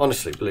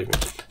 Honestly, believe me.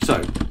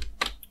 So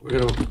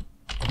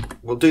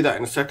we'll do that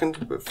in a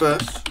second. But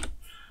first,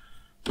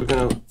 we're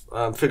going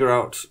to figure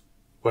out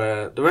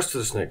where the rest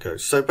of the snake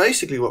goes. So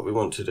basically, what we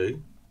want to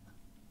do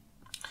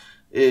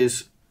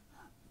is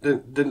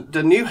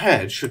the new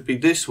head should be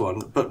this one,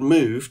 but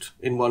moved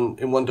in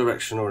one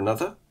direction or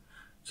another.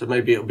 So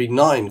maybe it'll be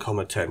 9,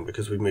 10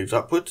 because we moved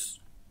upwards.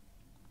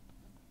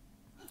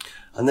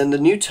 And then the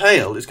new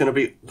tail is going to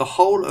be the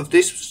whole of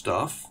this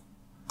stuff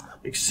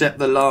except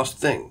the last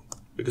thing,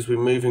 because we're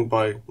moving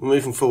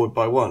forward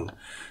by 1.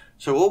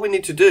 So all we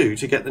need to do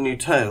to get the new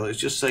tail is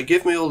just say,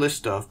 give me all this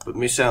stuff, but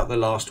miss out the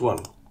last one.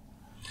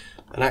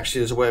 And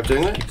actually there's a way of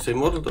doing that. You can say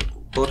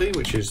model.body,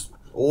 which is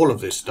all of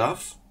this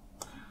stuff.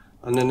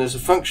 And then there's a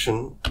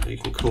function that you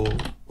can call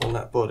on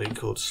that body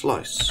called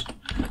slice.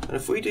 And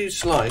if we do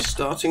slice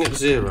starting at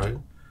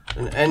 0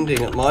 and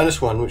ending at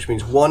 -1, which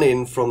means 1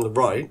 in from the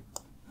right.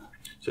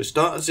 So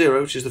start at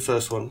 0, which is the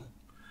first one,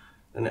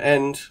 and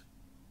end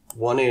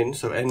 1 in,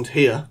 so end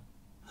here.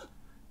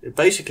 It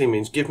basically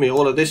means give me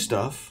all of this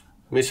stuff,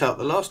 miss out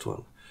the last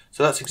one.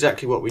 So that's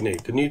exactly what we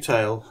need. The new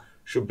tail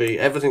should be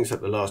everything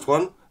except the last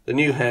one. The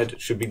new head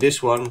should be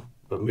this one,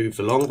 but moved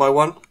along by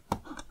 1.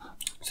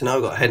 So now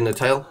we've got a head and a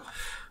tail.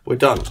 We're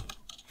done.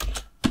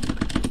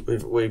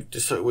 We've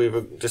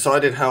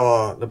decided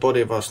how the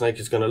body of our snake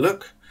is going to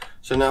look.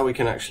 So now we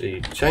can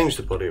actually change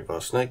the body of our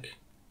snake.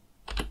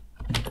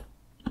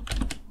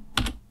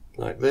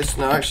 Like this.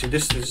 Now actually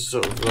this is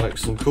sort of like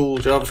some cool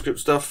JavaScript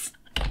stuff.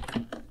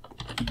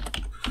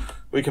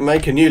 We can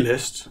make a new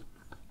list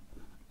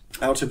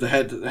out of the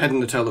head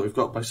and the tail that we've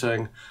got by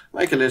saying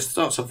make a list,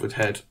 starts off with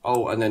head,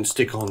 and then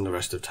stick on the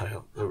rest of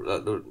tail.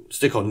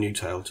 Stick on new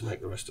tail to make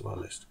the rest of our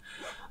list.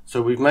 So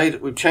we've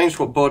changed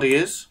what body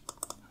is,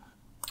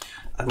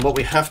 and what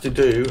we have to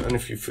do, and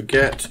if you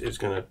forget it's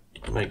going to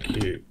make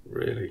you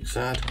really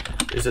sad,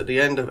 is at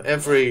the end of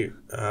every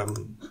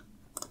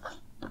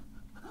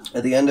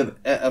at the end of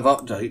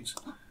update,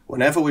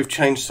 whenever we've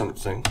changed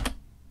something,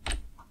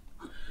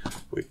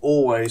 we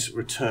always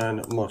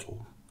return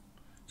model.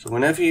 So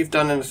whenever you've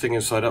done anything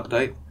inside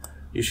update,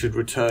 you should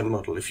return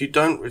model. If you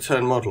don't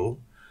return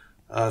model,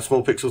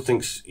 Small Pixel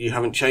thinks you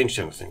haven't changed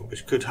anything,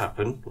 which could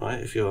happen,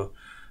 right? If you're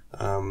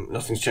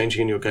nothing's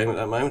changing in your game at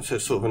that moment, so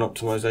it's sort of an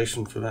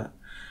optimization for that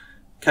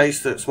case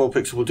that Small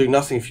Pixel will do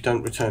nothing if you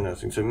don't return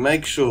anything. So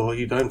make sure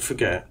you don't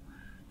forget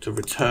to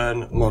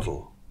return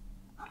model.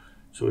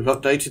 So we've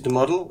updated the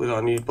model with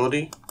our new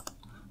body,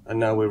 and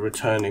now we're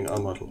returning our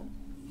model.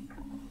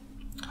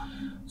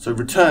 So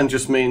return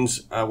just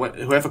means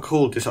whoever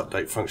called this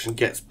update function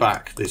gets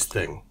back this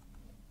thing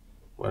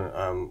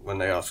when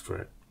they ask for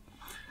it.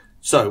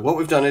 So what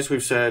we've done is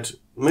we've said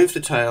move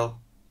the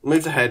tail,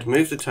 move the head,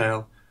 move the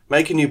tail,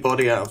 make a new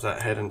body out of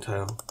that head and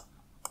tail,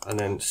 and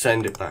then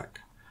send it back.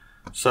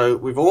 So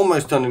we've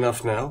almost done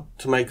enough now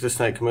to make the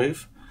snake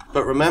move.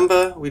 But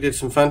remember, we did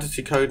some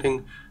fantasy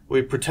coding.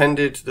 We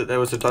pretended that there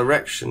was a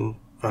direction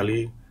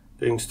value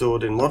being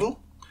stored in model.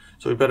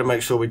 So we better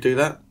make sure we do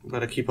that. We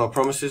better keep our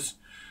promises.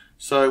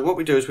 So what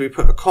we do is we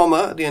put a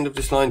comma at the end of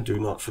this line. Do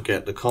not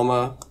forget the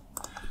comma,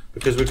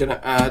 because we're going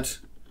to add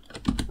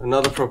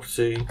another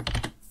property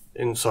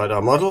inside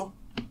our model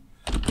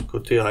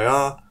called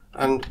dir.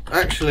 And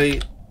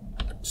actually,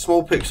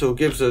 Small Pixel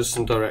gives us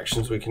some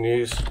directions we can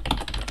use.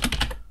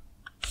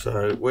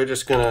 So we're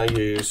just going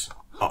to use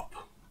up.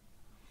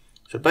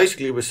 So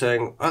basically we're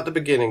saying at the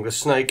beginning the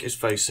snake is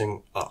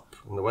facing up.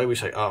 And the way we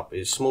say up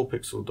is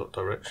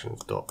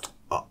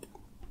smallpixel.directions.up.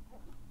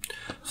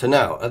 So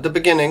now at the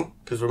beginning,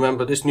 because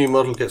remember this new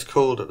model gets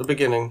called at the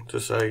beginning to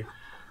say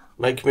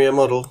make me a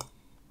model.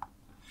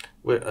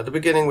 At the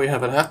beginning we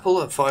have an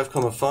apple at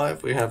 5,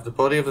 5. We have the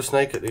body of the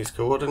snake at these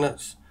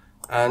coordinates.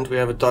 And we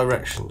have a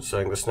direction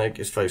saying the snake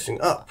is facing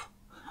up.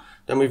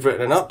 Then we've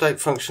written an update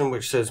function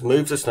which says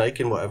move the snake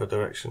in whatever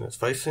direction it's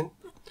facing,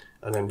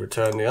 and then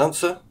return the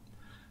answer.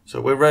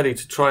 So we're ready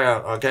to try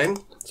out our game.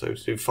 So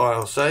to do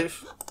file,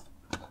 save,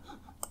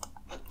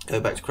 go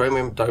back to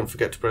Chromium, don't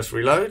forget to press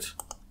reload,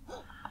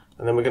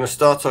 and then we're going to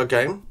start our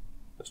game.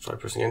 Let's try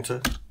pressing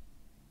enter.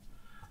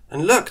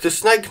 And look, the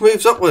snake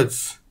moves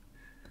upwards.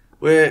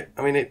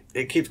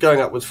 It keeps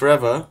going upwards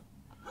forever,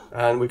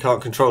 and we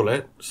can't control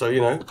it. So,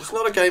 it's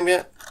not a game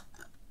yet.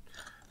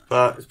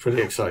 but it's pretty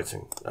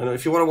exciting. And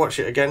if you want to watch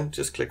it again,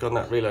 just click on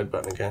that reload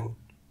button again,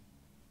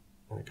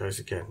 and it goes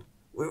again.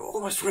 We've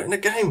almost written a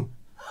game.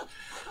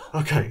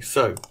 Okay,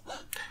 so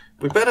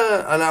we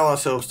better allow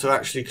ourselves to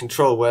actually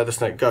control where the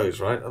snake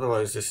goes, right?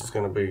 Otherwise this is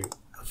going to be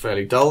a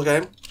fairly dull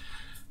game.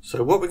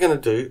 So what we're going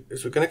to do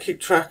is we're going to keep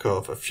track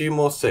of a few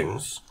more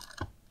things.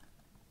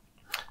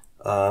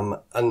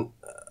 Well,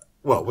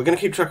 we're going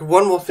to keep track of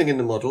one more thing in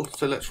the model,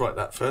 so let's write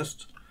that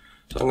first.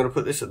 So I'm going to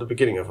put this at the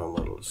beginning of our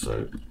model.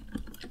 So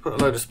put a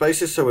load of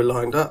spaces so we're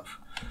lined up,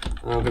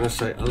 and I'm going to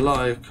say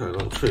alive :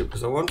 true,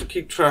 because I want to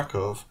keep track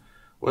of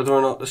whether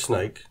or not the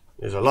snake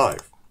is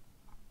alive.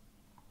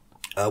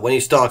 When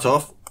you start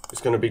off,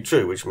 it's going to be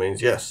true, which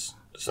means yes,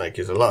 the snake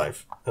is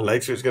alive. And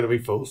later it's going to be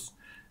false,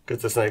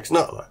 because the snake's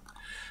not alive.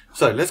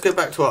 So let's go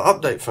back to our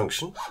update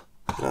function,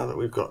 now that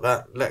we've got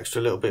that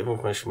extra little bit of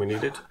information we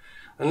needed.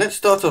 And let's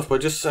start off by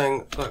just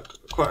saying like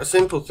quite a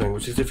simple thing,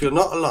 which is if you're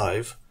not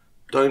alive,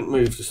 don't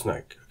move the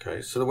snake.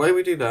 Okay, so the way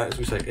we do that is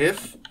we say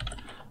if,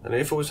 and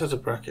if always has a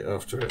bracket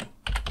after it.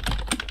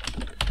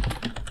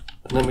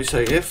 And then we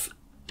say if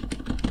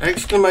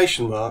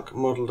exclamation mark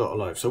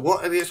model.alive. So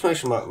what the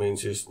exclamation mark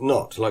means is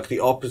not, like the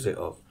opposite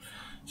of.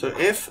 So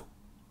if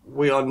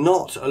we are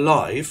not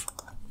alive,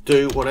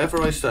 do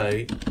whatever I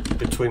say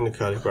between the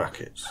curly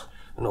brackets.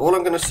 And all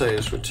I'm going to say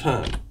is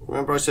return.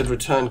 Remember I said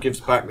return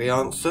gives back the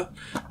answer?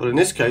 Well, in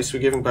this case, we're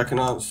giving back an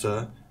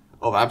answer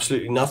of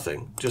absolutely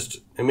nothing. Just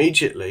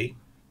immediately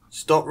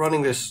stop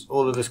running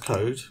all of this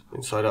code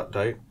inside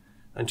update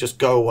and just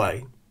go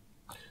away.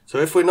 So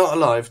if we're not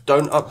alive,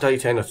 don't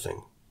update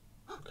anything.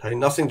 Okay,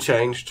 nothing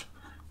changed.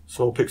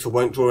 Small pixel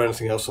won't draw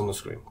anything else on the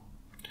screen.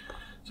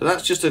 So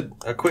that's just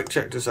a quick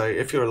check to say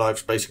if you're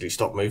alive, basically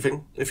stop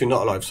moving. If you're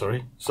not alive,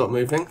 sorry, stop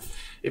moving.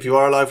 If you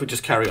are alive, we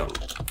just carry on.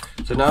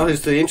 So now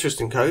is the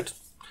interesting code,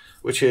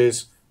 which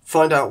is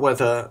find out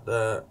whether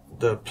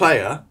the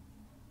player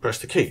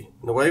pressed the key.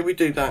 And the way we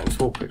do that in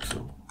small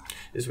pixel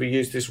is we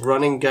use this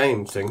running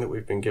game thing that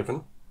we've been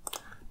given.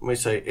 And we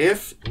say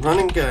if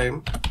running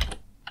game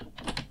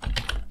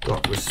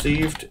got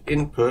received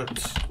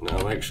input.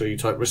 Now make sure you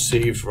type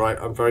received right.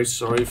 I'm very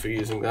sorry for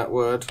using that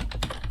word.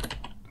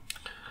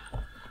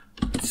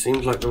 It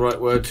seems like the right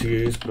word to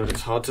use, but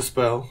it's hard to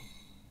spell.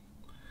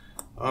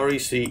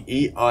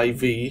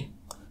 RECEIVED.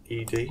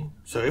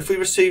 So if we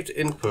received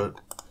input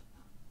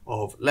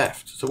of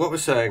left. So what we're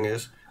saying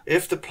is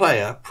if the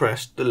player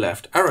pressed the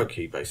left arrow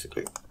key,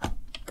 basically.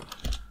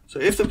 So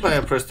if the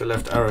player pressed the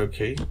left arrow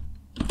key,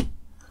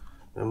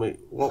 then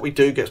what we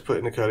do gets put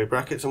in the curly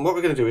brackets, and what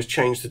we're going to do is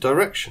change the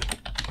direction.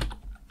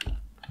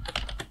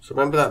 So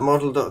remember that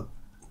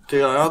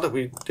model.dir that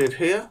we did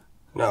here?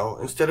 Now,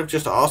 instead of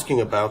just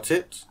asking about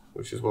it,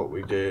 which is what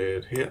we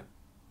did here,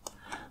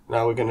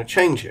 now we're going to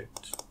change it.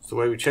 So the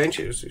way we change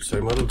it is we say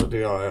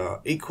model.dir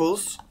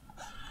equals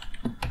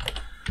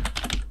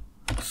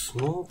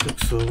small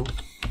pixel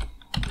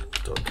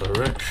dot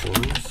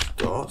directions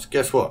dot,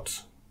 guess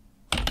what?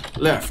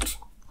 Left.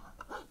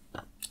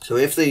 So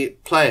if the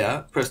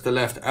player pressed the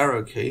left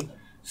arrow key,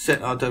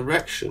 set our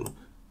direction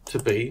to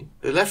be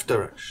the left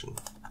direction.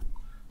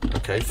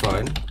 Okay,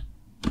 fine.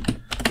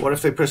 What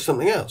if they press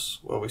something else?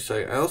 Well, we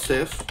say else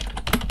if.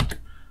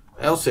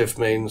 Else if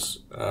means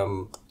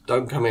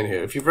don't come in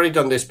here. If you've already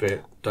done this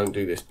bit, don't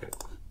do this bit.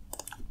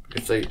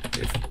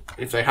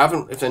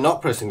 If they're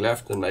not pressing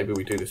left, then maybe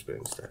we do this bit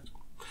instead.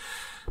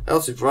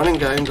 Else if running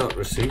game dot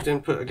received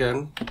input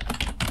again.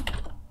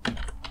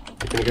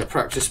 You're going to get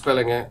practice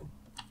spelling it.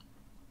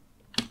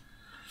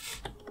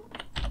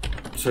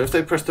 So if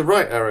they press the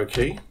right arrow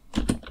key,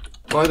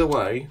 by the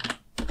way,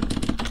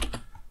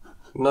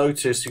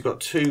 notice you've got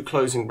two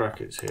closing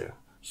brackets here.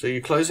 So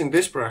you're closing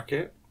this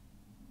bracket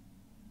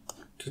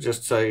to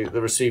just say the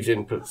received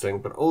input thing,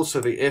 but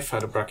also the if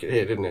had a bracket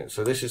here, didn't it?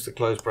 So this is the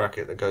closed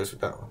bracket that goes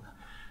with that one.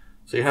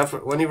 So you have,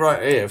 when you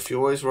write if, you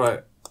always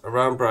write a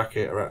round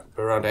bracket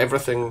around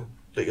everything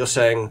that you're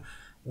saying,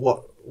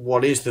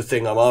 what is the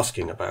thing I'm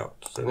asking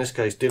about? So in this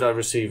case, did I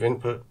receive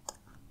input?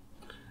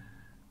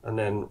 And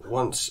then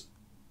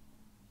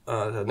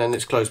and then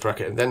it's closed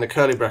bracket, and then the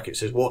curly bracket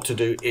says what to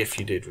do if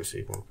you did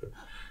receive input.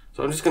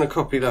 So I'm just going to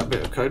copy that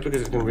bit of code because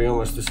it's going to be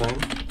almost the same.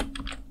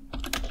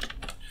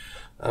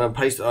 And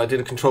I did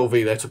a control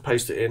V there to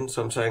paste it in.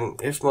 So I'm saying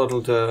if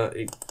model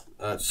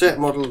set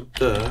model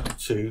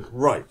to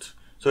right.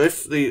 So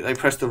if they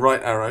press the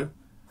right arrow,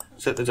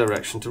 set the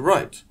direction to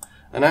right.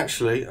 And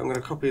actually, I'm going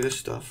to copy this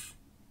stuff.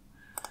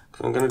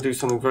 So I'm going to do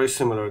something very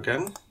similar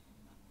again.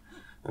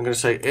 I'm going to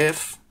say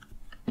if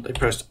they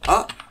pressed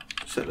up,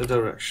 set the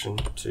direction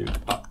to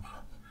up.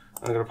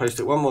 I'm going to paste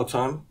it one more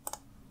time.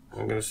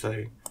 I'm going to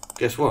say,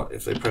 guess what?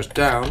 If they press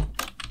down,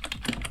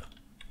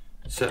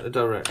 set the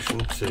direction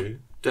to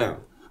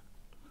down.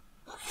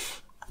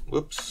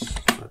 Whoops,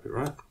 type it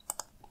right.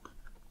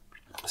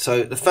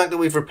 So the fact that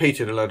we've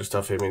repeated a load of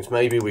stuff here means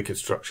maybe we could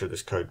structure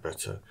this code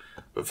better.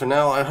 But for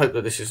now, I hope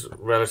that this is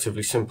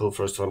relatively simple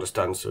for us to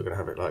understand, so we're going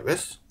to have it like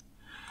this.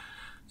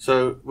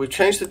 So we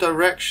changed the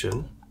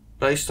direction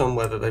based on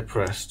whether they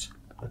pressed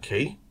a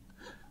key.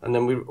 and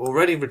then we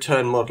already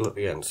return model at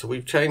the end. So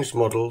we've changed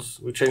models,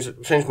 we've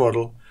changed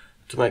model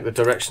to make the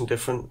direction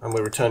different, and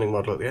we're returning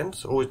model at the end.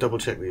 So always double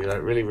check that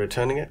you're really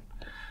returning it.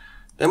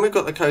 Then we've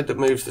got the code that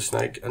moves the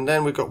snake, and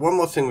then we've got one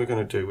more thing we're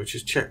going to do, which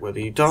is check whether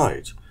you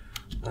died.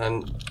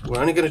 And we're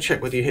only going to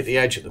check whether you hit the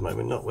edge at the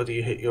moment, not whether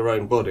you hit your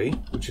own body,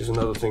 which is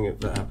another thing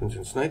that happens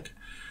in Snake.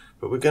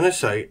 But we're going to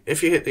say,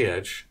 if you hit the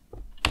edge,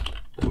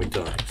 then we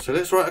die. So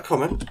let's write a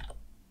comment.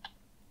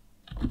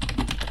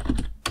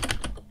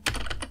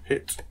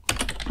 Hit.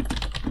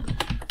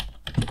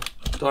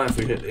 Die if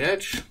we hit the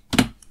edge.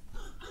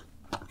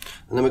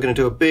 And then we're going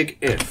to do a big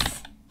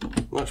if.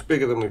 Much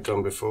bigger than we've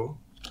done before.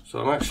 So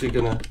I'm actually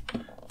going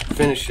to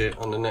finish it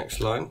on the next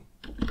line.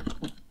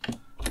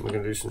 We're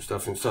going to do some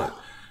stuff inside.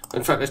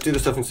 In fact, let's do the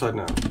stuff inside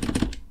now.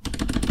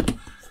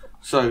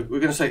 So we're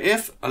going to say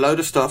if a load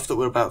of stuff that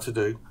we're about to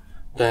do,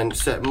 then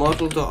set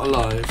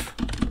model.alive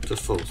to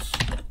false.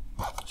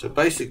 So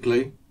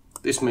basically,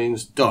 this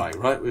means die,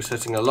 right? We're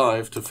setting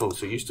alive to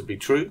false. It used to be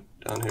true.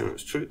 Down here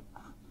it's true.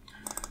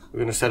 We're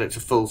going to set it to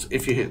false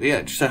if you hit the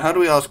edge. So how do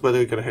we ask whether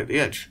we're going to hit the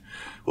edge?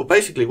 Well,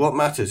 basically what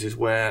matters is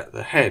where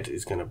the head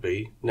is going to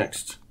be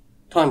next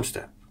time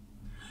step.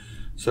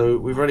 So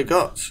we've already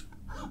got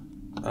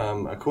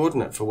a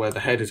coordinate for where the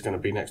head is going to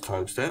be next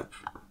time step.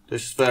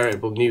 This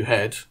variable new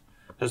head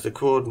has the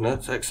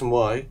coordinates x and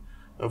y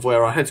of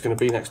where our head's going to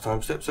be next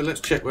time step. So let's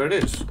check where it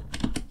is.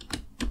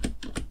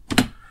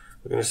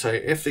 We're going to say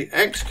if the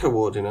x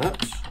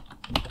coordinate,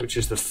 which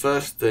is the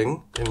first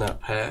thing in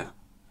that pair,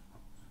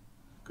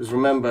 because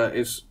remember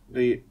it's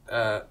the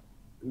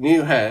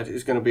new head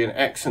is going to be an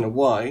x and a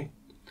y,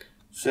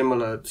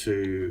 similar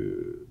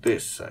to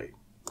this, say.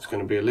 It's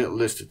going to be a little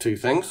list of two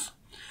things.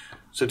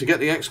 So to get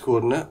the x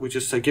coordinate, we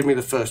just say give me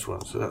the first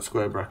one, so that's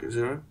square bracket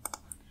 0.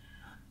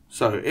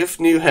 So if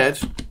new head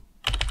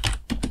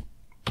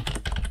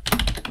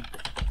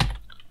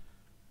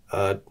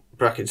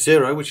bracket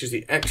 0, which is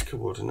the x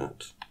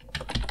coordinate,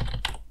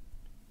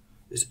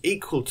 is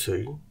equal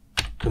to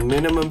the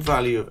minimum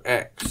value of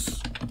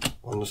x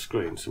on the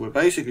screen. So we're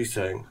basically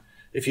saying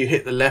if you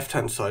hit the left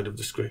hand side of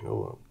the screen,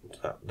 or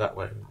that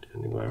way,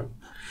 anywhere.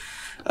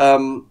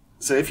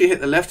 So if you hit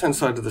the left hand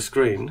side of the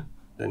screen,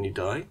 then you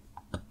die.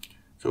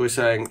 So we're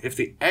saying if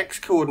the x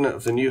coordinate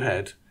of the new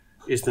head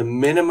is the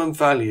minimum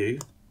value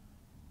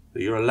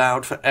that you're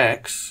allowed for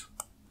x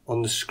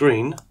on the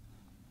screen,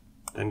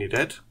 then you're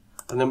dead.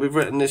 And then we've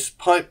written this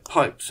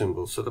pipe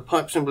symbol. So the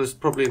pipe symbol is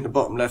probably in the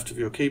bottom left of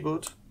your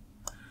keyboard.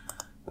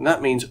 And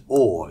that means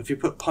or. If you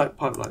put pipe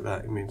like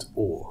that, it means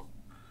or.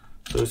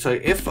 So we say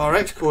if our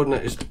x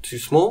coordinate is too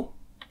small,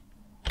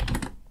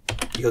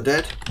 you're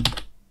dead.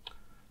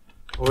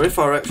 Or if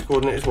our x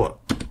coordinate is what?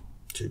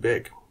 Too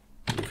big.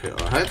 We've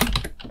hit our head.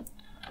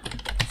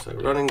 So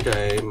running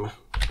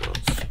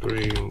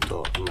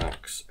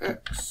game.screen.maxx.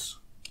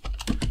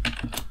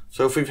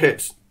 So if we've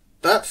hit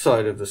that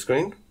side of the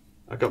screen,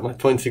 I got my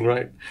pointing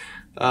right,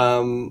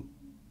 then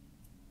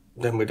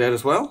we're dead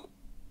as well.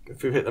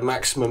 If we've hit the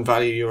maximum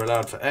value you're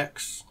allowed for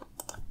x.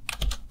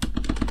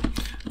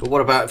 But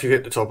what about if you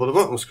hit the top or the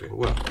bottom screen?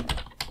 Well,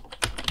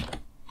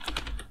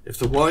 if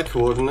the y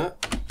coordinate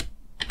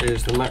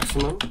is the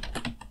maximum,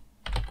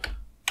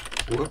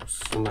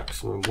 the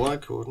maximum y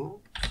coordinate,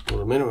 or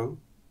the minimum,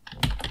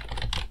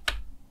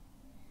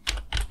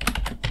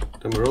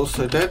 then we're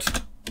also dead.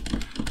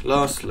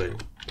 Lastly,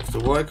 if the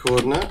y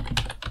coordinate,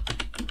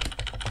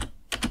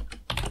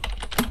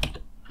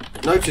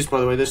 notice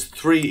by the way there's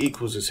 3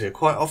 equals here.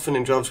 Quite often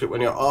in JavaScript when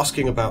you're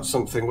asking about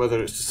something,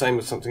 whether it's the same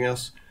as something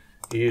else,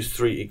 you use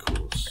 3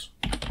 equals.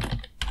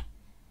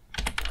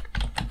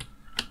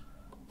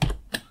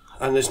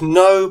 And there's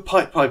no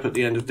pipe at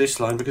the end of this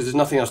line because there's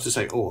nothing else to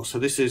say or. So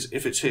this is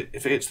if it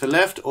hits the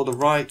left or the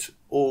right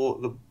or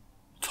the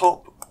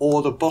top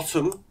or the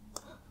bottom,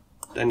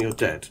 then you're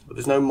dead. But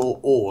there's no more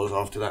ors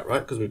after that,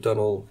 right? Because we've done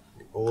all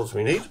ors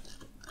we need.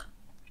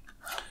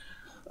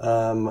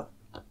 And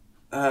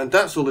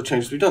that's all the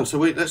changes we've done. So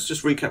let's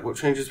just recap what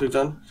changes we've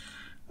done.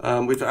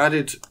 We've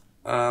added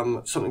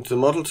something to the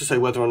model to say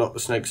whether or not the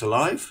snake's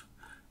alive.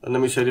 And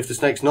then we said if the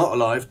snake's not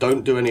alive,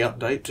 don't do any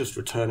update, just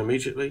return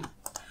immediately.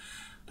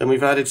 Then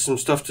we've added some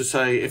stuff to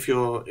say if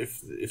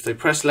they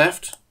press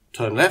left,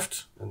 turn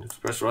left, and if they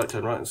press right,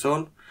 turn right, and so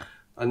on.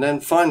 And then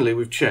finally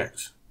we've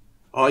checked,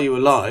 are you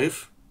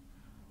alive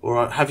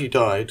or have you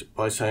died,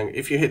 by saying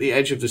if you hit the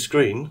edge of the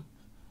screen,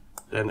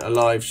 then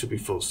alive should be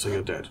false, so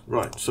you're dead.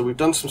 Right, so we've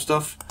done some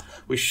stuff.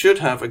 We should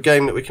have a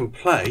game that we can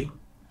play,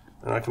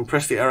 and I can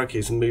press the arrow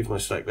keys and move my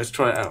snake. Let's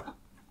try it out.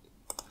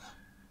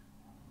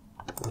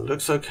 It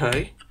looks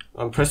okay.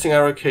 I'm pressing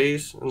arrow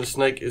keys and the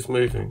snake is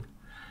moving.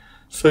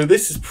 So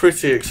this is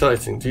pretty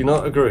exciting, do you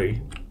not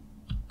agree?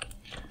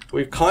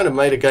 We've kind of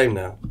made a game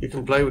now. You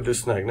can play with the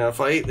snake. Now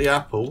if I eat the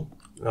apple,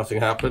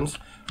 nothing happens.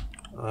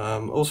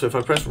 Also if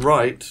I press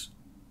right,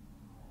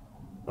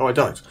 oh I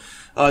died.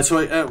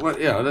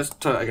 Yeah, let's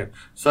try that again.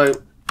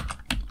 So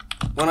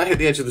when I hit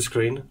the edge of the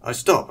screen, I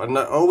stop. And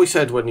all we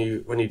said when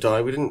you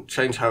die, we didn't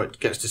change how it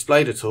gets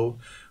displayed at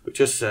all. We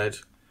just said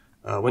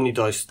when you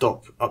die,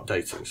 stop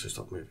updating, so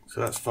stop moving.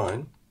 So that's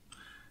fine.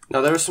 Now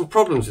there are some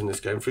problems in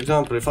this game. For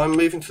example, if I'm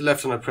moving to the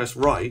left and I press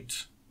right,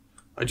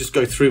 I just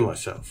go through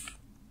myself.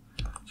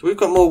 So we've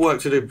got more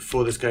work to do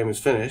before this game is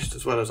finished,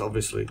 as well as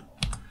obviously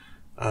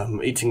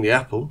eating the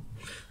apple.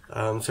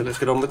 So let's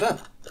get on with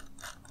that.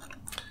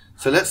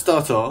 So let's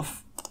start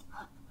off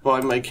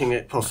by making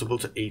it possible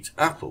to eat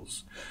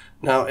apples.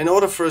 Now, in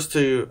order for us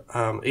to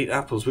eat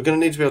apples, we're going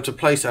to need to be able to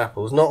place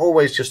apples, not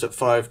always just at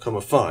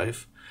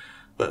 5,5,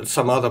 but at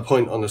some other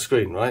point on the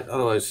screen, right?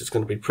 Otherwise, it's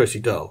going to be pretty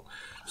dull.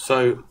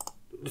 So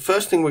the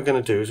first thing we're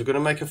going to do is we're going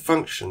to make a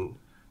function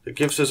that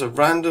gives us a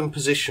random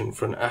position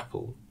for an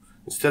apple,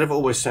 instead of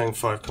always saying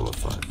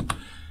 5,5.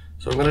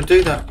 So I'm going to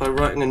do that by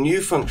writing a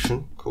new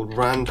function called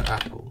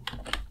randApple.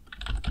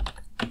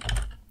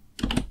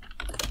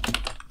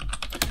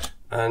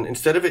 And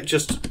instead of it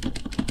just,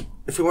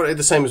 if we wanted it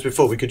the same as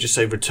before, we could just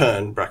say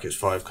return brackets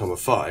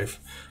 5,5,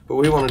 but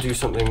we want to do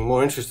something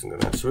more interesting than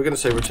that. So we're going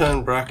to say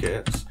return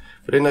brackets,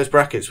 but in those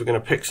brackets we're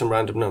going to pick some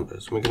random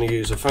numbers. We're going to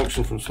use a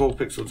function from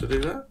smallpixel to do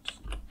that.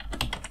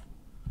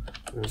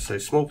 We're going to say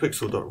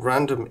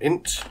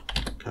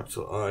smallpixel.randomInt,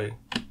 capital I,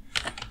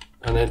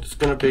 and then it's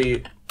going to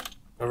be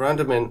a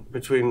random int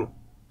between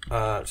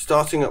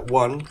starting at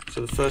 1, so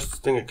the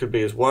first thing it could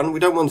be is 1. We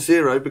don't want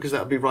 0 because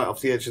that would be right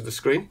off the edge of the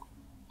screen.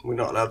 We're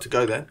not allowed to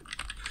go there.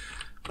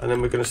 And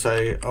then we're going to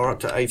say, or up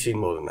to 18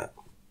 more than that.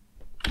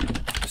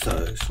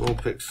 So small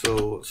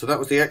pixel, so that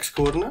was the x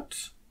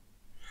coordinate.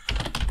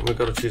 And we've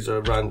got to choose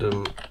a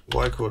random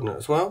y coordinate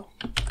as well.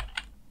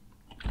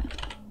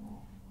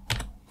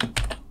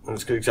 And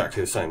it's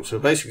exactly the same. So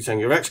basically saying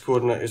your x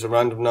coordinate is a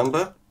random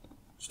number,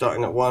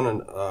 starting at 1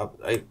 and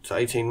 8 to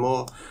 18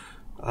 more,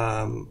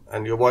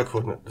 and your y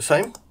coordinate the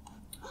same.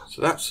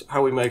 So that's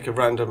how we make a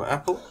random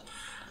apple.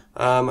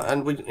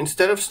 And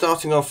instead of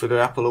starting off with the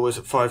apple always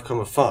at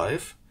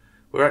 5,5,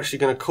 we're actually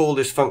going to call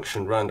this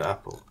function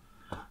randApple.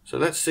 So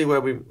let's see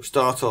where we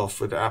start off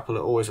with the apple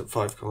always at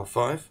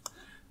 5,5.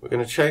 We're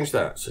going to change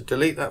that. So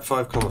delete that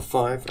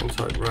 5,5 and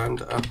type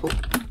randApple,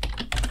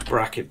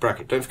 bracket,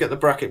 bracket. Don't forget the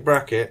bracket,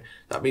 bracket.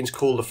 That means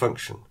call the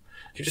function.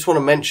 If you just want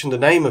to mention the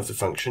name of the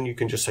function, you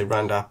can just say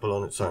randApple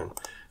on its own.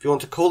 If you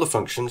want to call the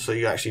function so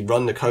you actually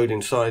run the code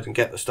inside and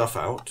get the stuff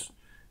out,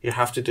 you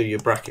have to do your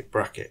bracket,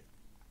 bracket.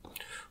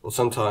 Or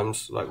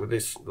sometimes, like with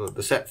this,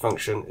 the set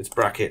function, it's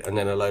bracket and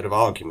then a load of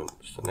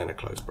arguments and then a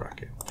close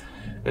bracket.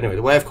 But anyway,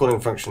 the way of calling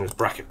a function is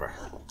bracket,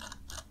 bracket.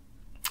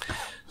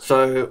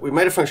 So we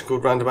made a function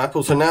called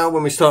randApple. So now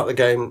when we start the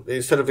game,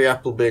 instead of the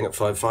apple being at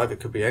 5,5, it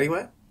could be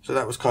anywhere. So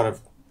that was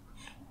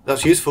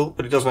that's useful,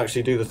 but it doesn't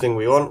actually do the thing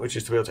we want, which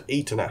is to be able to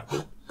eat an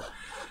apple.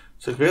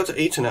 So to be able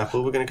to eat an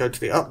apple, we're going to go to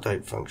the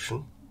update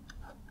function.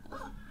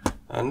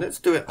 And let's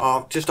do it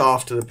just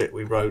after the bit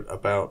we wrote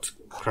about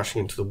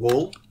crashing into the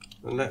wall.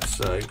 And let's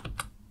say,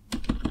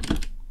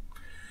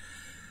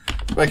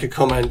 make a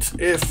comment,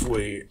 if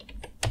we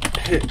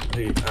hit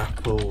the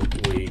apple,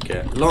 we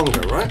get longer,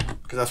 right?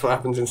 Because that's what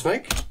happens in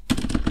Snake.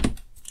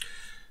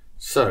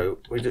 So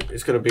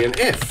it's going to be an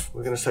if.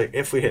 We're going to say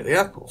if we hit the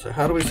apple. So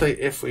how do we say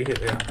if we hit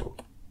the apple?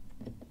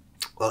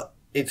 Well,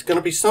 it's going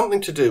to be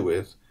something to do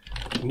with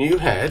new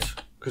head,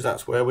 because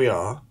that's where we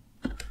are,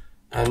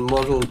 and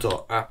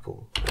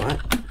model.apple,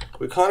 right?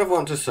 We kind of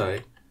want to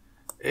say,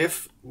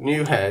 if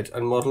new head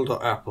and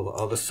model.apple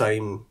are the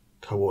same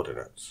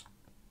coordinates,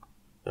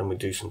 then we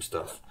do some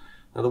stuff.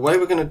 Now the way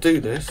we're going to do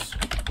this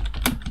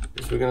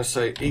is we're going to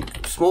say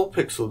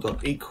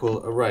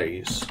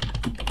smallpixel.equalArrays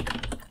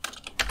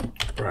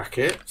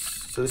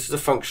brackets. So this is a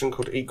function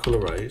called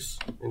equalArrays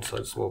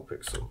inside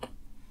smallpixel.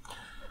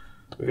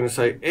 We're going to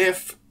say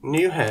if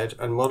new head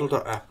and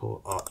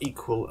model.apple are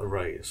equal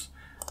arrays.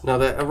 Now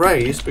they're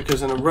arrays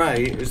because an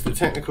array is the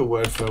technical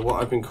word for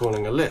what I've been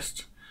calling a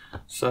list.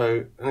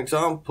 So an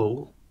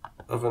example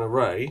of an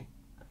array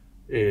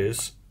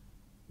is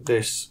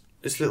this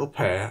little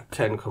pair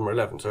 10,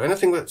 11. So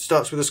anything that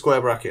starts with a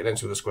square bracket and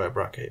ends with a square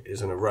bracket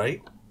is an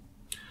array.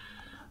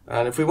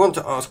 And if we want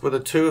to ask whether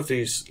two of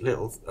these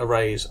little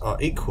arrays are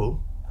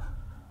equal,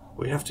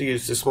 we have to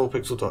use the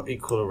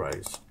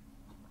smallpixel.equalArrays.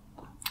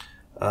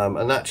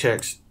 And that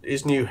checks,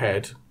 is new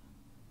head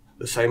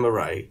the same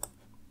array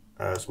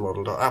as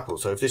model.apple?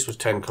 So if this was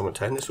 10,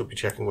 10, this would be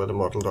checking whether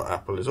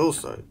model.apple is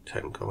also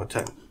 10,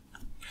 10.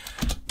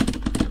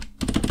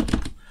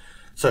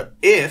 So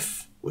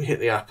if we hit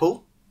the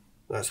apple,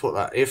 that's what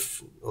that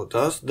if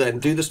does, then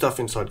do the stuff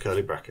inside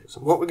curly brackets.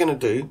 And what we're going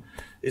to do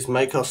is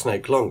make our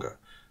snake longer.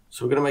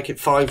 So we're going to make it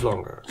 5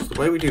 longer. So the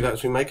way we do that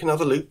is we make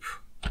another loop.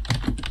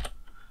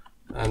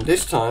 And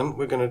this time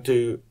we're going to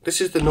do, this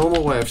is the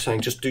normal way of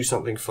saying just do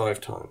something 5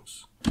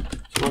 times. So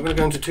I'm not going to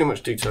go into too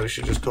much detail, you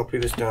should just copy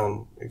this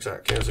down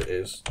exactly as it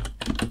is.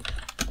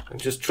 And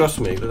just trust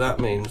me that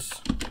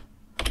means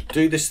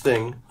do this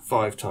thing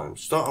 5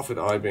 times. Start off with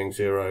I being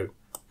 0,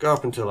 go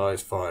up until I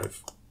is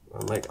 5,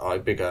 and make I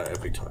bigger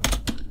every time.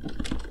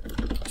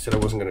 I said I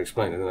wasn't going to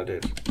explain it, and I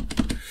did.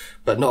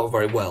 But not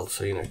very well,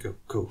 so you know,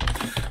 cool.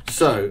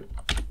 So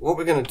what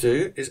we're going to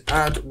do is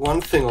add one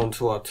thing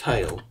onto our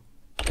tail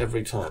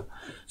every time.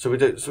 So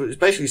it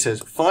basically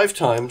says 5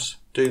 times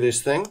do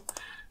this thing,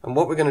 And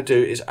what we're going to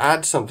do is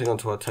add something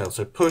onto our tail.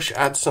 So push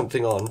adds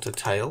something on to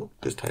tail,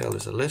 because tail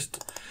is a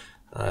list.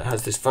 It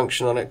has this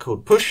function on it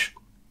called push.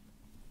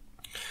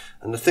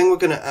 And the thing we're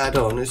going to add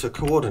on is a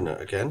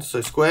coordinate again.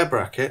 So square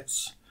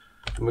brackets.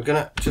 And we're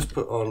going to just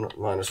put on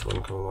 -1,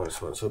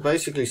 -1. So we're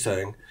basically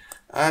saying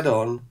add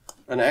on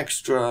an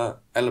extra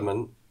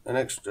element, an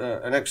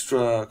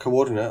extra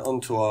coordinate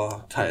onto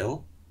our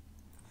tail.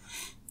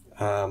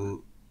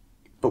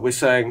 But we're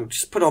saying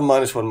just put on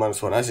 -1,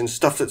 -1, as in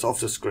stuff that's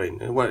off the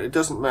screen. And well, it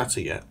doesn't matter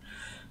yet.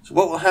 So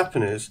what will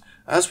happen is,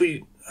 as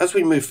we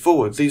move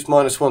forward, these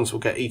 -1s will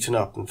get eaten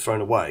up and thrown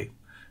away,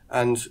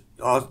 and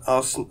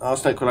our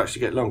snake will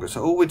actually get longer.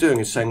 So all we're doing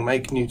is saying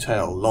make new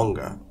tail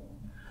longer.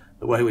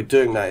 The way we're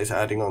doing that is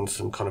adding on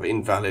some kind of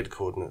invalid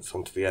coordinates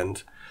onto the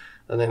end,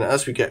 and then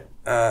as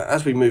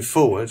we move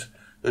forward,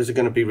 those are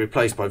going to be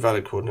replaced by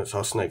valid coordinates.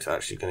 Our snake's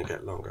actually going to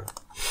get longer.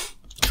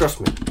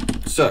 Trust me.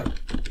 So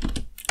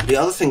the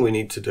other thing we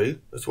need to do,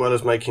 as well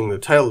as making the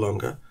tail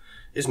longer,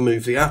 is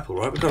move the apple,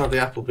 right? We can't have the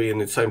apple be in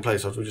the same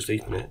place after we've just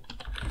eaten it.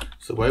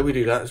 So the way we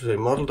do that is we say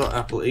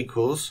model.apple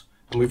equals,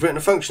 and we've written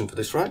a function for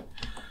this, right?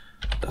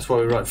 That's why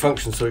we write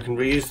functions, so we can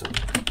reuse them.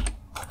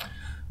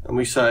 And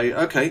we say,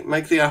 okay,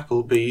 make the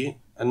apple be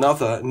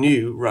another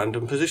new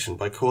random position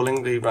by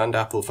calling the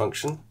randapple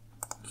function.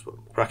 That's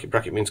what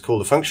bracket means call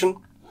the function.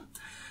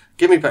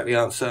 Give me back the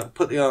answer,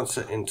 put the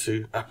answer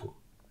into apple.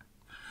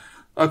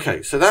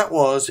 Okay, so that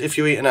was if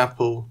you eat an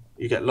apple,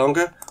 you get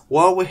longer.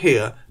 While we're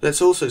here,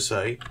 let's also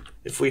say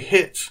if we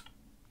hit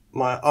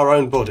our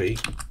own body,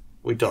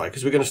 we die,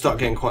 because we're going to start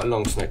getting quite a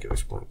long snake at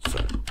this point.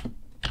 So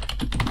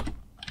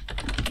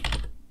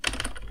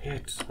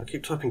hit. I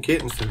keep typing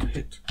git instead of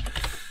hit.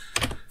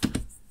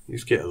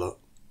 Use git a lot.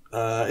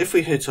 If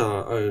we hit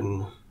our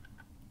own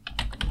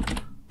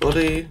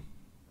body,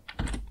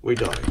 we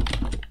die.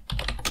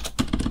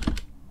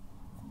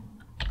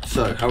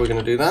 So how are we going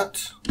to do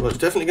that? Well, it's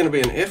definitely going to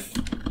be an if,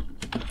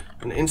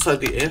 and inside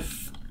the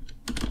if,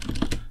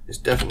 it's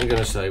definitely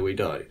going to say we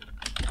die.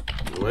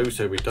 And the way we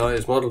say we die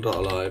is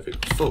model.alive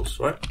equals false,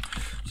 right?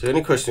 So the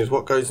only question is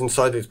what goes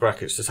inside these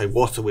brackets to say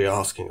what are we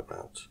asking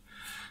about.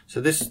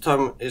 So this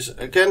time is,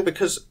 again,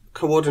 because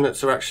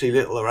coordinates are actually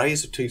little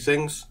arrays of two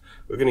things,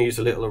 we're going to use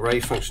a little array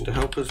function to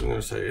help us. We're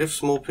going to say if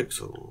small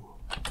pixel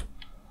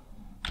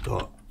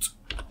dot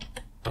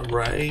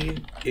array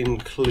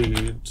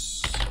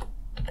includes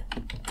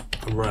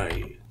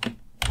array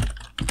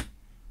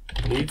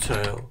new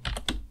tail,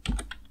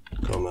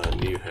 comma,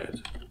 new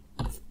head.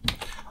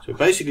 So we're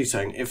basically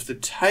saying if the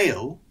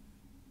tail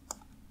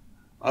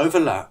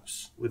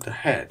overlaps with the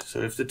head,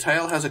 so if the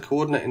tail has a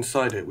coordinate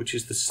inside it which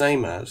is the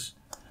same as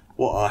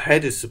what our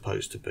head is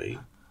supposed to be,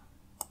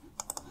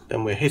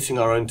 then we're hitting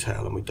our own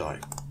tail and we die.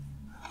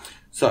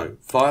 So,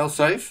 file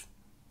save,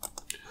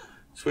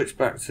 switch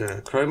back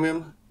to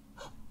Chromium,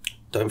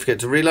 don't forget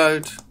to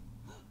reload,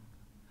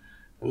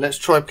 and let's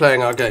try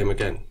playing our game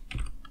again.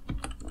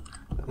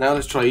 Now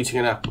let's try eating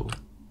an apple.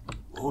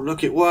 Oh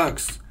look, it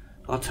works!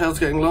 Our tail's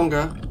getting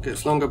longer, it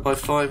gets longer by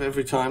 5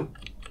 every time.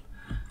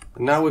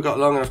 And now we've got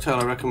a long enough tail,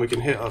 I reckon we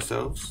can hit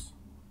ourselves.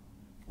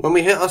 When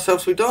we hit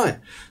ourselves, we die.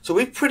 So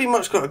we've pretty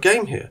much got a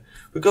game here.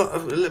 We've got a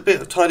little bit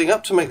of tidying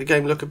up to make the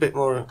game look a bit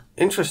more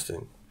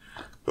interesting.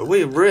 But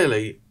we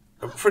really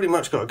have pretty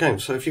much got a game.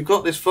 So if you've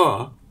got this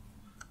far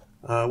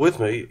with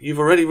me, you've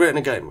already written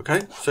a game,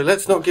 okay? So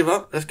let's not give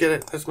up.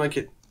 Let's make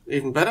it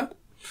even better.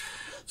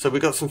 So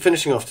we've got some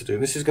finishing off to do.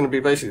 This is going to be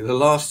basically the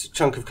last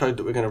chunk of code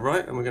that we're going to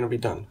write, and we're going to be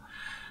done.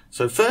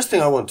 So first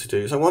thing I want to do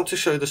is I want to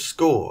show the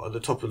score at the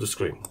top of the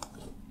screen.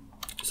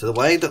 So the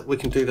way that we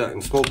can do that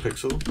in small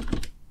pixel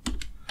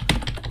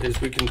is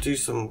we can do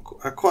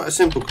quite a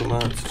simple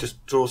command to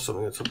just draw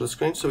something at the top of the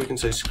screen. So we can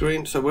say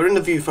screen. So we're in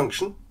the view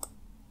function,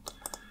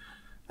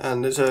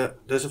 and there's a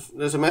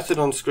method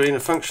on screen, a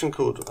function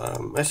called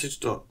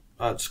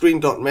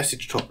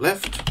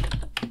screen.message.left.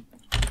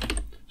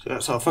 So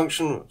that's our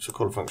function. So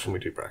call a function. We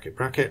do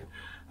bracket,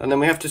 and then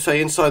we have to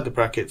say inside the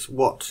brackets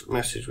what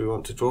message we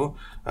want to draw,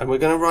 and we're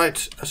going to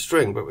write a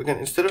string. But we're going,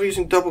 instead of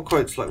using double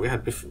quotes like we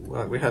had before,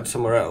 like we had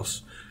somewhere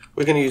else,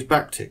 we're going to use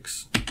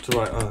backticks to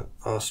write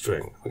our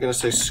string. We're going to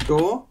say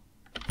score,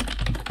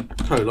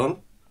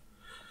 colon,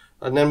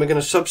 and then we're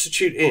going to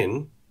substitute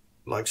in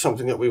like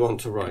something that we want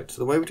to write. So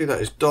the way we do that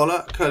is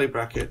dollar, curly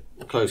bracket,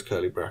 close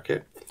curly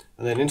bracket,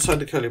 and then inside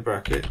the curly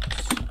brackets,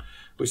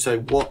 we say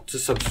what to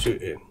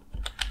substitute in.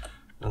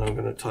 And I'm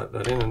going to type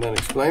that in and then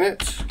explain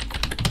it.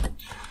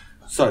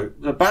 So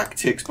the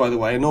backticks, by the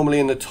way, are normally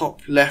in the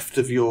top left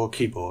of your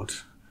keyboard.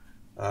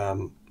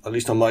 At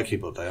least on my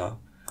keyboard they are.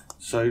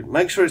 So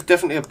make sure it's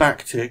definitely a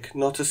backtick,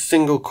 not a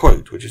single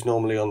quote, which is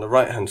normally on the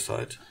right hand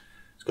side.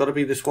 It's got to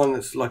be this one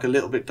that's like a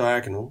little bit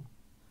diagonal.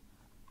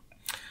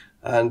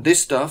 And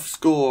this stuff,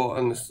 score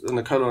and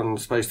the colon and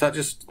the space,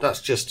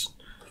 that's just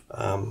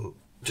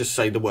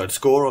say the word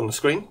score on the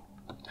screen.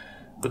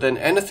 But then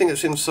anything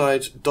that's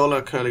inside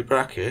dollar curly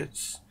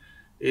brackets,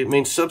 it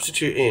means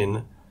substitute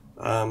in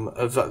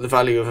the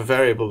value of a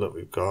variable that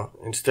we've got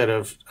instead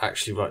of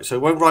actually write. So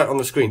it won't write on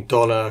the screen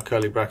dollar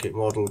curly bracket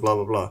model blah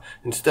blah blah.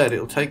 Instead,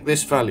 it'll take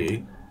this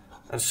value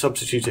and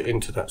substitute it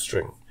into that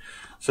string.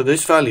 So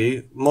this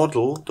value,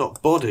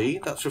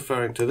 model.body, that's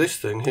referring to this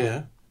thing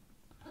here.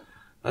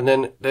 And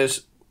then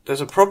there's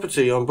a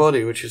property on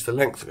body which is the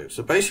length of it.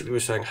 So basically we're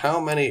saying how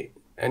many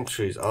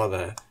entries are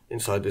there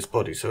inside this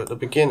body. So at the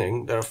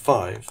beginning there are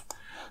 5.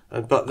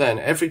 But then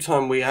every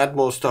time we add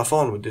more stuff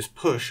on with this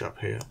push up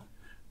here,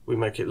 we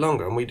make it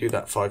longer. And we do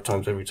that 5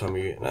 times every time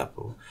you eat an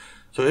apple.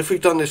 So if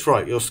we've done this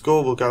right, your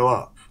score will go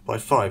up by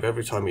 5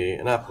 every time you eat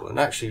an apple. And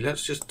actually,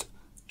 let's just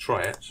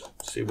try it,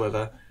 see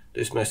whether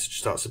this message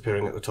starts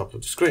appearing at the top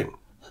of the screen.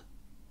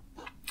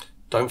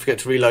 Don't forget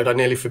to reload, I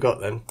nearly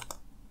forgot then.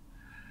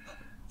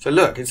 So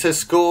look, it says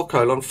score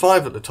colon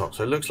 5 at the top,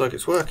 so it looks like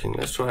it's working.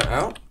 Let's try it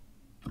out.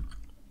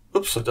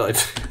 Oops, I died.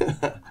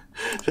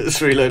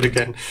 Let's reload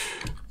again.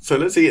 So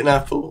let's eat an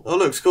apple. Oh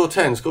look, score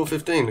 10, score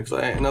 15, because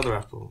I ate another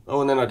apple.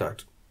 Oh, and then I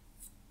died.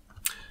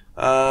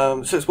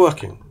 So it's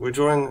working. We're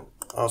drawing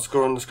our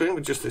score on the screen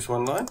with just this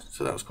one line,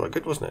 so that was quite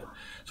good, wasn't it?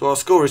 So our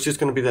score is just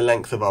going to be the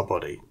length of our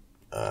body.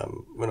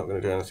 We're not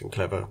going to do anything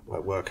clever,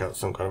 like work out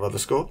some kind of other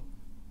score.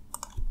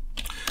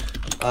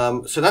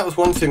 So that was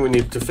one thing we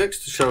needed to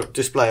fix to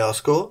display our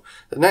score.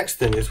 The next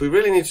thing is we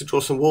really need to draw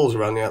some walls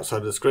around the outside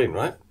of the screen,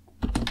 right?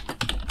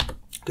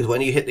 Because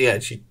when you hit the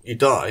edge, you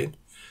die,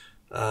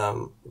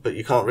 but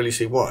you can't really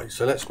see why.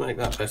 So let's make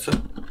that better.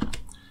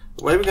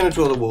 The way we're going to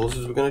draw the walls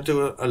is we're going to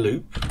do a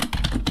loop.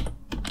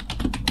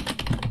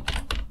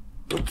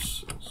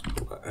 Oops, let's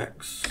call that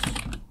X.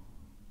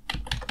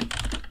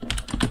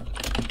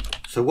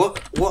 So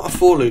what a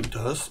for loop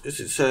does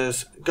is it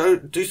says, go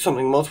do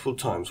something multiple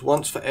times,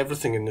 once for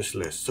everything in this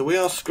list. So we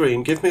ask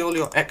screen, give me all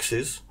your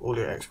X's, all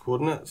your X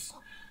coordinates,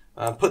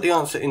 put the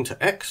answer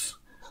into X,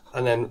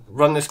 and then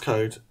run this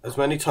code as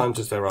many times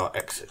as there are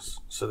X's.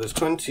 So there's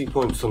 20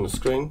 points on the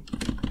screen,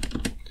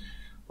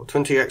 or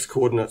 20 X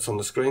coordinates on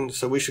the screen,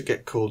 so we should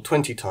get called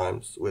 20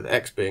 times, with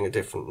X being a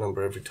different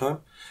number every time.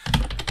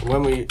 And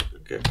when we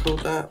get called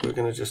that, we're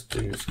going to just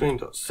do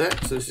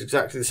screen.set. So this is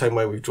exactly the same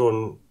way we've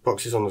drawn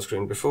boxes on the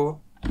screen before.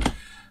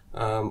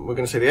 We're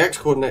going to say the X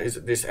coordinate is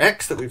this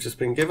X that we've just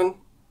been given.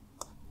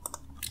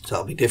 So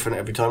that'll be different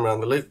every time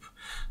around the loop.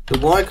 The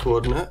Y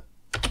coordinate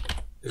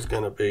is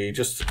going to be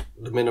just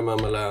the minimum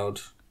allowed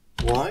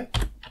Y.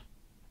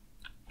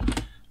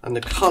 And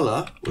the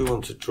color we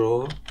want to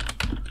draw,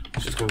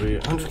 which is going to be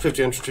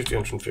 150, 150,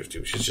 150,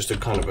 which is just a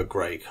kind of a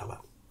grey color.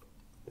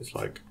 It's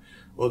like,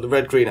 well, the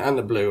red, green, and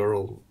the blue are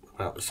all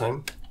about the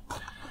same.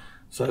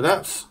 So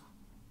that's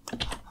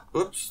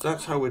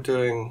how we're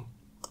doing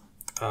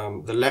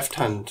the left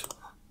hand.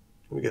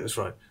 Let me get this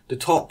right.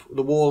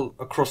 The wall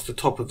across the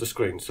top of the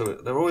screen. So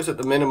they're always at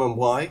the minimum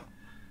Y,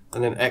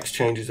 and then X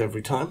changes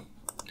every time.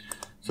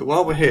 So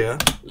while we're here,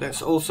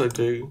 let's also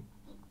do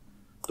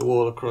the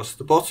wall across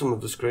the bottom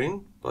of the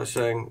screen by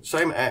saying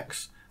same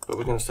X, but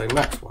we're going to say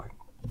max Y.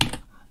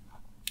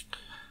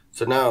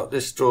 So now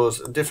this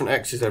draws different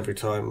X's every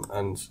time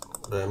and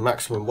the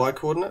maximum Y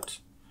coordinate.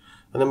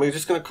 And then we're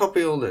just going to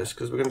copy all this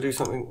because we're going to do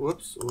something, we're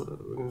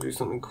going to do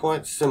something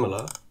quite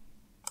similar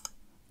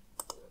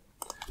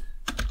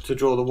to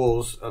draw the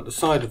walls at the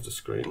side of the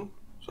screen.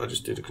 So I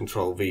just did a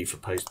Control V for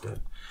paste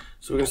there.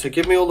 So we're going to say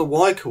give me all the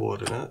Y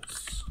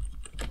coordinates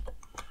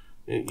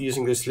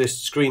using this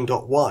list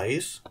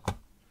screen.ys,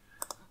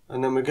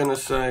 and then we're going to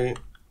say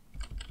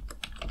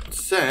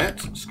set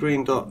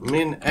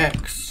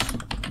screen.min_x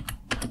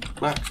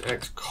max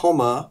x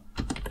comma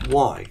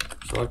y.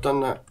 So I've done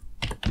that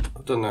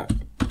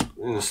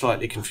in a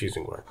slightly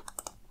confusing way.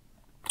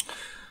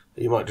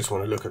 You might just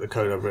want to look at the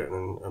code I've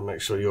written and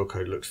make sure your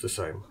code looks the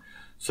same.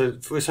 So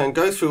we're saying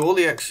go through all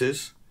the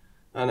x's,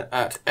 and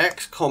at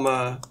x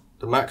comma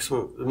the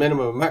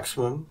minimum and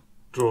maximum,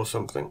 draw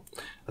something,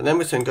 and then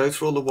we're saying go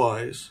through all the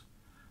y's,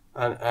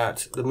 and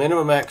at the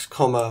minimum x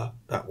comma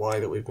that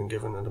y that we've been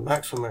given, and the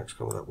maximum x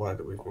comma that y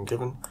that we've been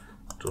given,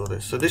 draw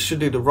this. So this should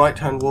do the right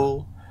hand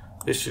wall,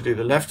 this should do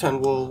the left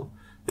hand wall,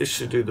 this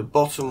should do the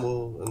bottom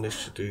wall, and this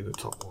should do the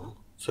top wall.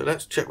 So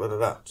let's check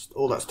whether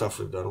all that stuff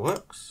we've done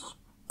works.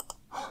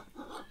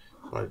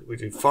 Right, we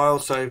do file,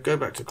 save, go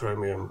back to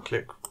Chromium,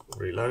 click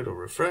reload or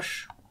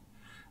refresh,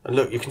 and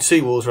look, you can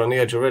see walls around the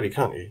edge already,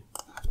 can't you?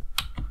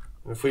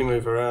 And if we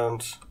move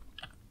around,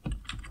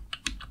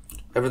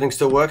 everything's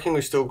still working,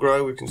 we still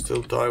grow, we can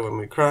still die when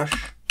we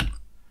crash.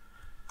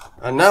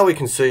 And now we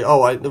can see,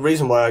 the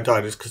reason why I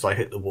died is because I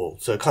hit the wall.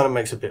 So it kind of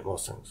makes a bit more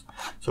sense.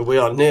 So we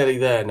are nearly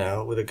there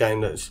now with a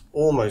game that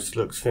almost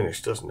looks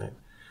finished, doesn't it?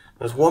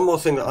 There's one more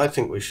thing that I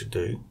think we should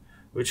do,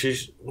 which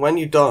is when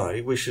you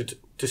die, we should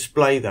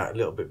display that a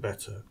little bit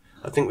better.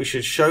 I think we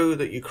should show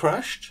that you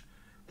crashed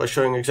by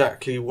showing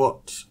exactly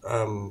which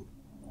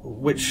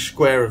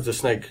square of the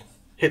snake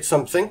hit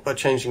something by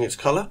changing its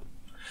color.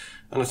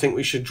 And I think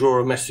we should draw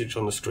a message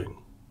on the screen.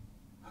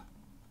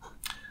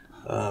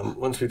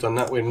 Once we've done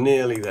that, we're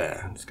nearly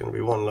there. It's going to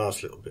be one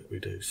last little bit we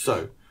do.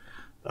 So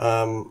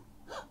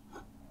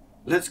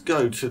let's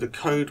go to the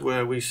code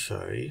where we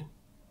say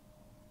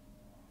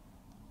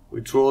we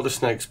draw the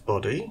snake's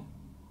body.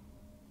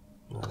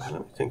 Let me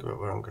think about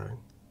where I'm going.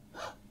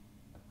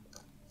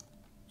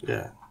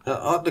 Yeah,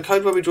 the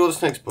code where we draw the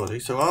snake's body.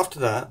 So after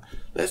that,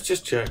 let's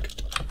just check,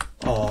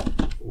 are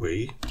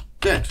we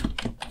dead?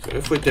 So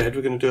if we're dead,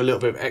 we're going to do a little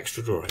bit of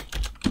extra drawing.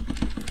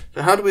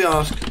 So how do we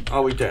ask,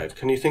 are we dead?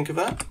 Can you think of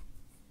that?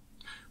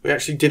 We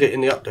actually did it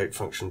in the update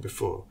function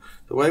before.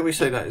 The way we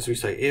say that is we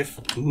say if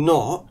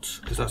not,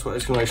 because that's what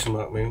exclamation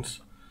mark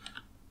means,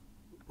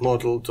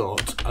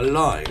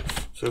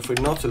 model.alive. So if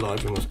we're not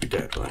alive, we must be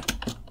dead, right?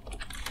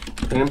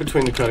 And in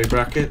between the curly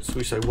brackets,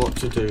 we say what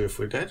to do if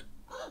we're dead.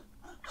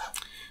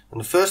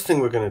 And the first thing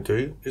we're going to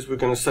do is we're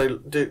going to say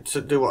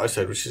do what I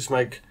said, which is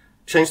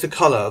change the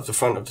color of the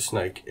front of the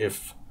snake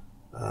if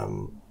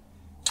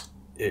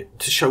to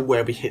show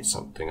where we hit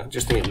something. I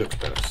just think it looks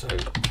better. So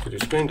we do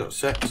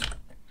screen.set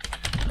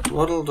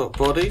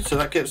model.body, so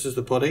that gives us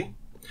the body.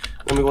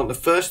 Then we want the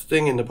first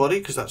thing in the body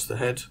because that's the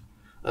head,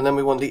 and then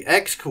we want the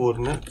x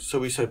coordinate, so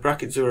we say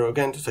bracket 0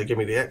 again to say give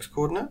me the x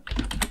coordinate,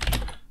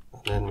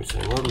 and then we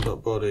say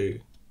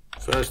model.body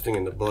first thing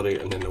in the body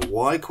and then the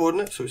y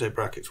coordinate, so we say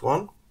brackets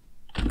 1,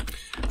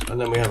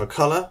 and then we have a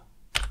color.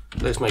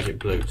 Let's make it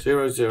blue.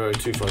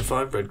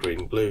 00255, red,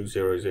 green, blue,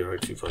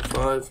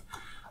 00255.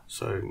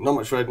 So not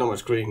much red, not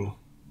much green,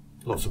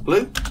 lots of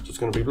blue, so it's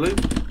going to be blue.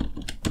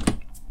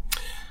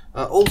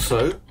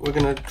 Also, we're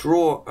going to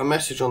draw a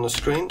message on the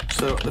screen.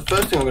 So the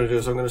first thing I'm going to do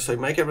is I'm going to say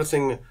make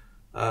everything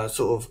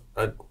sort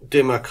of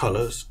dimmer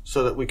colours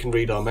so that we can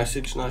read our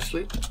message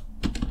nicely.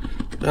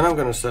 Then I'm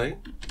going to say,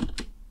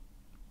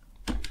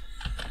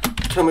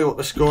 tell me what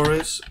the score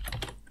is.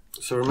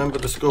 So remember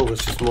the score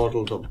was just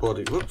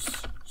model.body,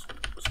 whoops,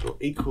 score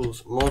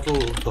equals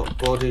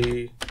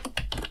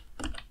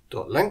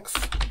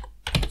model.body.length.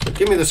 So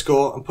give me the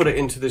score and put it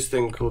into this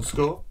thing called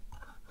score.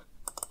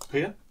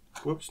 Here,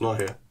 whoops, not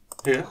here.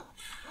 Here,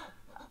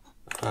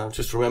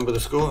 just remember the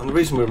score, and the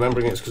reason we're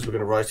remembering it is because we're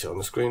going to write it on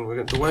the screen.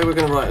 The way we're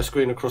going to write a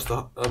screen across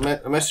a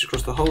message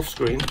across the whole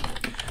screen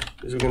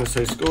is we're going to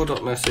say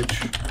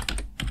score.message,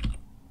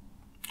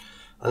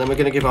 and then we're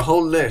going to give a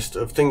whole list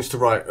of things to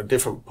write at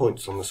different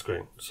points on the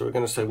screen. So we're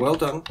going to say well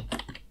done,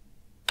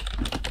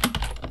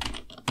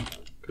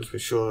 because we're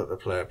sure that the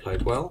player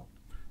played well.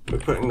 We're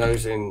putting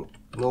those in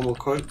normal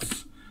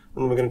quotes,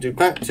 and we're going to do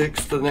backticks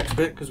for the next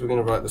bit because we're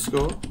going to write the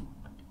score.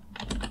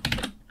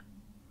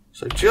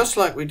 So just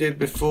like we did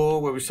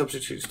before where we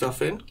substitute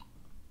stuff in,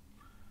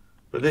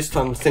 but this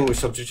time the thing we're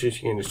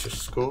substituting in is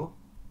just score.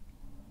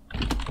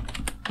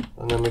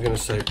 And then we're going to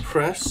say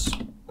press,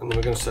 and then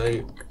we're going to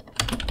say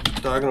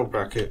diagonal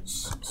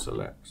brackets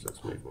select.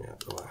 Let's move me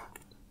out of the way.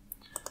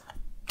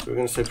 So we're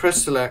going to say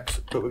press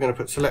select, but we're going to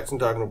put select in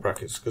diagonal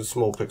brackets because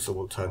small pixel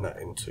will turn that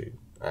into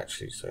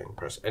actually saying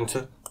press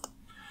enter.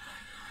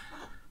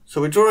 So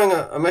we're drawing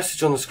a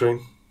message on the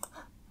screen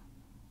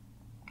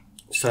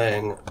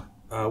saying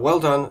well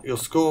done, your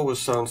score was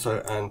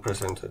so-and-so, and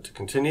press enter to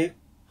continue.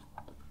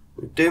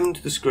 We've dimmed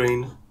the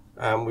screen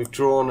and we've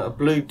drawn a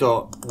blue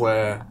dot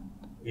where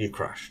you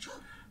crashed.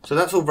 So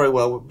that's all very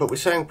well, but we're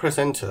saying press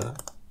enter,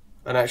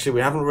 and actually we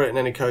haven't written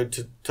any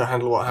code to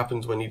handle what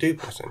happens when you do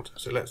press enter.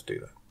 So let's do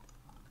that.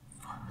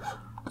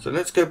 So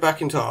let's go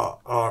back into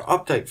our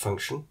update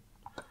function.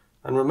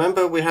 And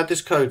remember we had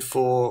this code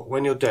for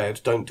when you're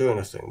dead, don't do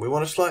anything. We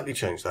want to slightly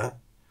change that.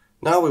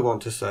 Now we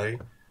want to say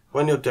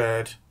when you're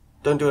dead,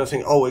 don't do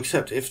anything. Oh,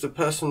 except if the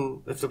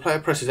player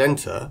presses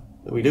enter,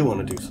 then we do want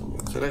to do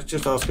something. So let's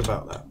just ask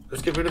about that.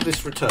 Let's get rid of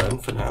this return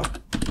for now.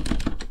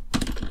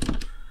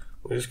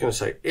 We're just going to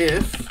say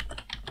if.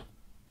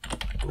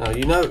 Now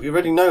you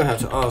already know how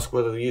to ask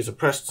whether the user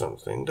pressed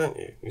something, don't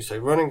you? You say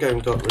running game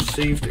dot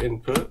received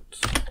input.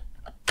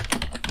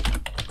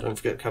 Don't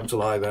forget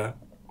capital I there.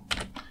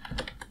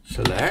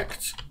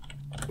 Select,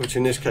 which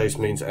in this case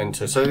means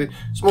enter. So the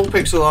small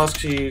pixel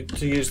asks you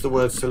to use the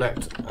word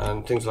select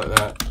and things like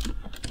that.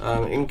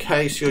 In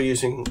case you're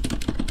using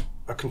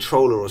a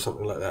controller or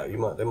something like that,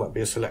 there might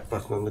be a select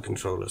button on the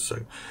controller.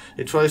 So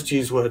it tries to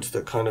use words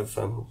that kind of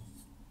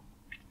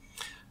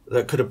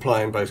that could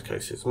apply in both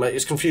cases.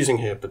 It's confusing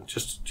here, but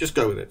just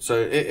go with it.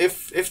 So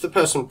if the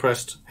person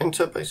pressed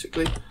enter,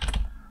 basically,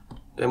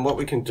 then what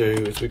we can do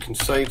is we can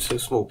say to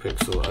small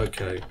pixel,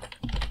 okay,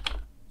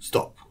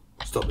 stop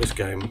this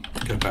game,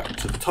 go back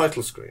to the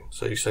title screen.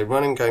 So you say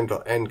running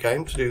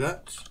game.endgame to do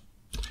that.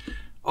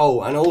 Oh,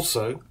 and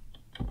also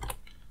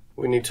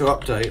we need to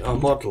update our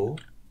model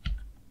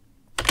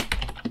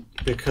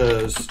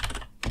because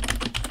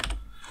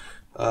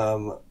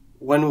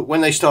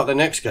when they start the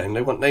next game,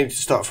 they need to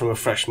start from a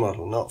fresh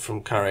model, not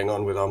from carrying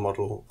on with our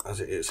model as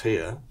it is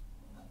here.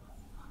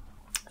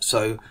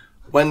 So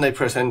when they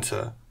press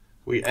enter,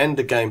 we end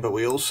the game, but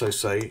we also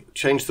say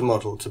change the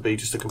model to be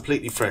just a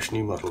completely fresh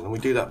new model, and we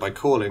do that by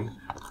calling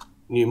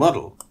new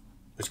model,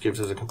 which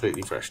gives us a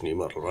completely fresh new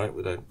model, right,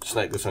 with a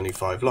snake that's only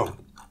 5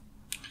 long.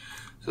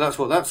 So that's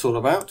what that's all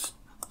about.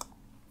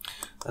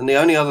 And the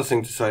only other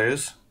thing to say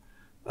is,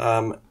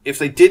 if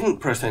they didn't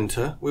press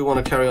enter, we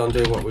want to carry on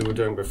doing what we were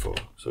doing before.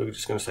 So we're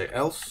just going to say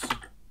else.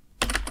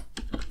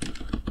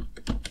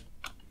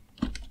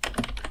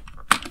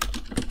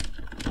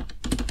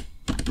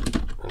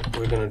 And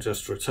we're going to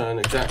just return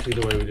exactly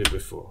the way we did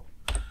before.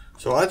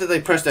 So either they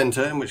pressed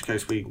enter, in which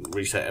case we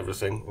reset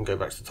everything and go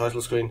back to the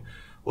title screen,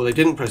 or they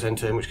didn't press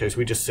enter, in which case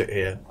we just sit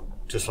here,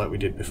 just like we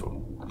did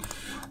before.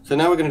 So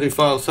now we're going to do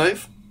file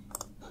save.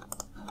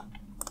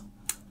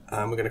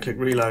 And we're going to click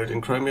reload in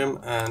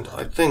Chromium, and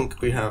I think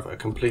we have a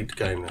complete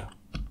game now.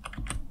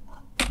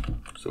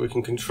 So we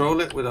can control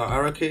it with our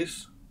arrow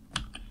keys.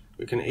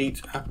 We can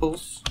eat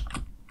apples.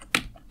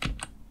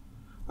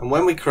 And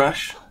when we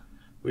crash,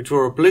 we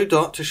draw a blue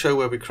dot to show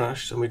where we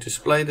crashed, and we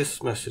display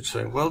this message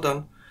saying, well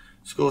done,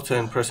 score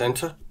 10, press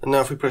enter. And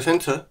now if we press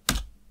enter,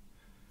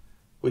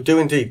 we do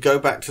indeed go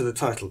back to the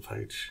title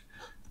page.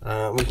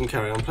 We can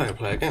carry on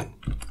play again.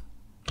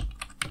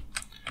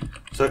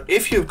 So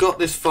if you've got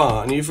this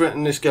far and you've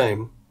written this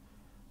game,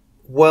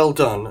 well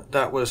done.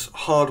 That was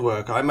hard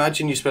work. I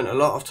imagine you spent a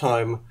lot of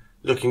time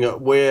looking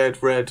at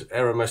weird red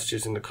error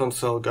messages in the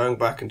console, going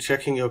back and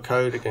checking your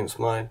code against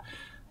mine.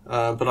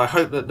 But I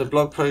hope that the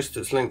blog post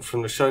that's linked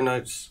from the show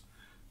notes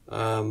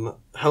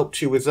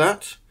helped you with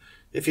that.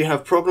 If you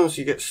have problems,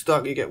 you get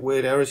stuck, you get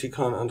weird errors you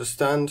can't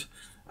understand,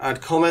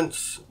 add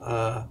comments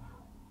on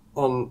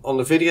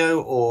the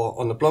video or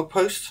on the blog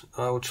post.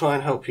 I will try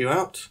and help you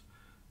out.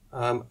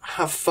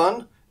 Have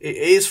fun. It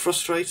is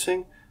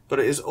frustrating, but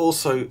it is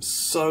also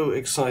so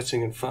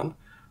exciting and fun.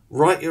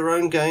 Write your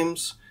own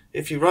games.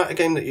 If you write a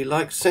game that you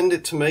like, send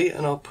it to me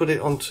and I'll put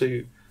it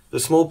onto the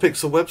Small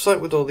Pixel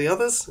website with all the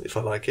others, if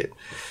I like it.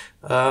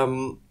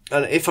 And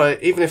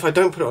even if I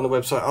don't put it on the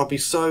website, I'll be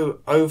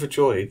so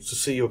overjoyed to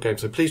see your game.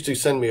 So please do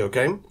send me your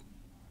game.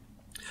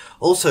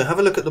 Also, have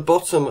a look at the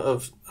bottom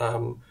of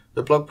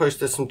the blog post.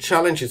 There's some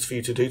challenges for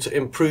you to do to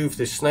improve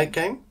this Snake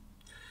game.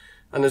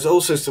 And there's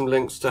also some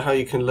links to how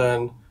you can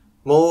learn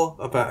more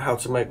about how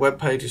to make web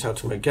pages, how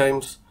to make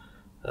games,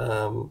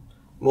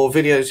 more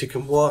videos you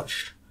can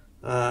watch,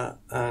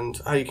 and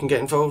how you can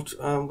get involved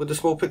with the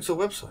Small Pixel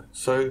website.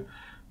 So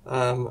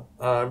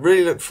I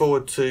really look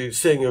forward to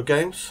seeing your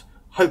games.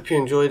 Hope you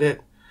enjoyed it.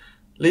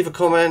 Leave a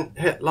comment,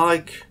 hit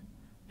like,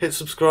 hit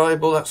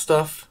subscribe, all that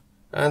stuff,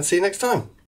 and see you next time.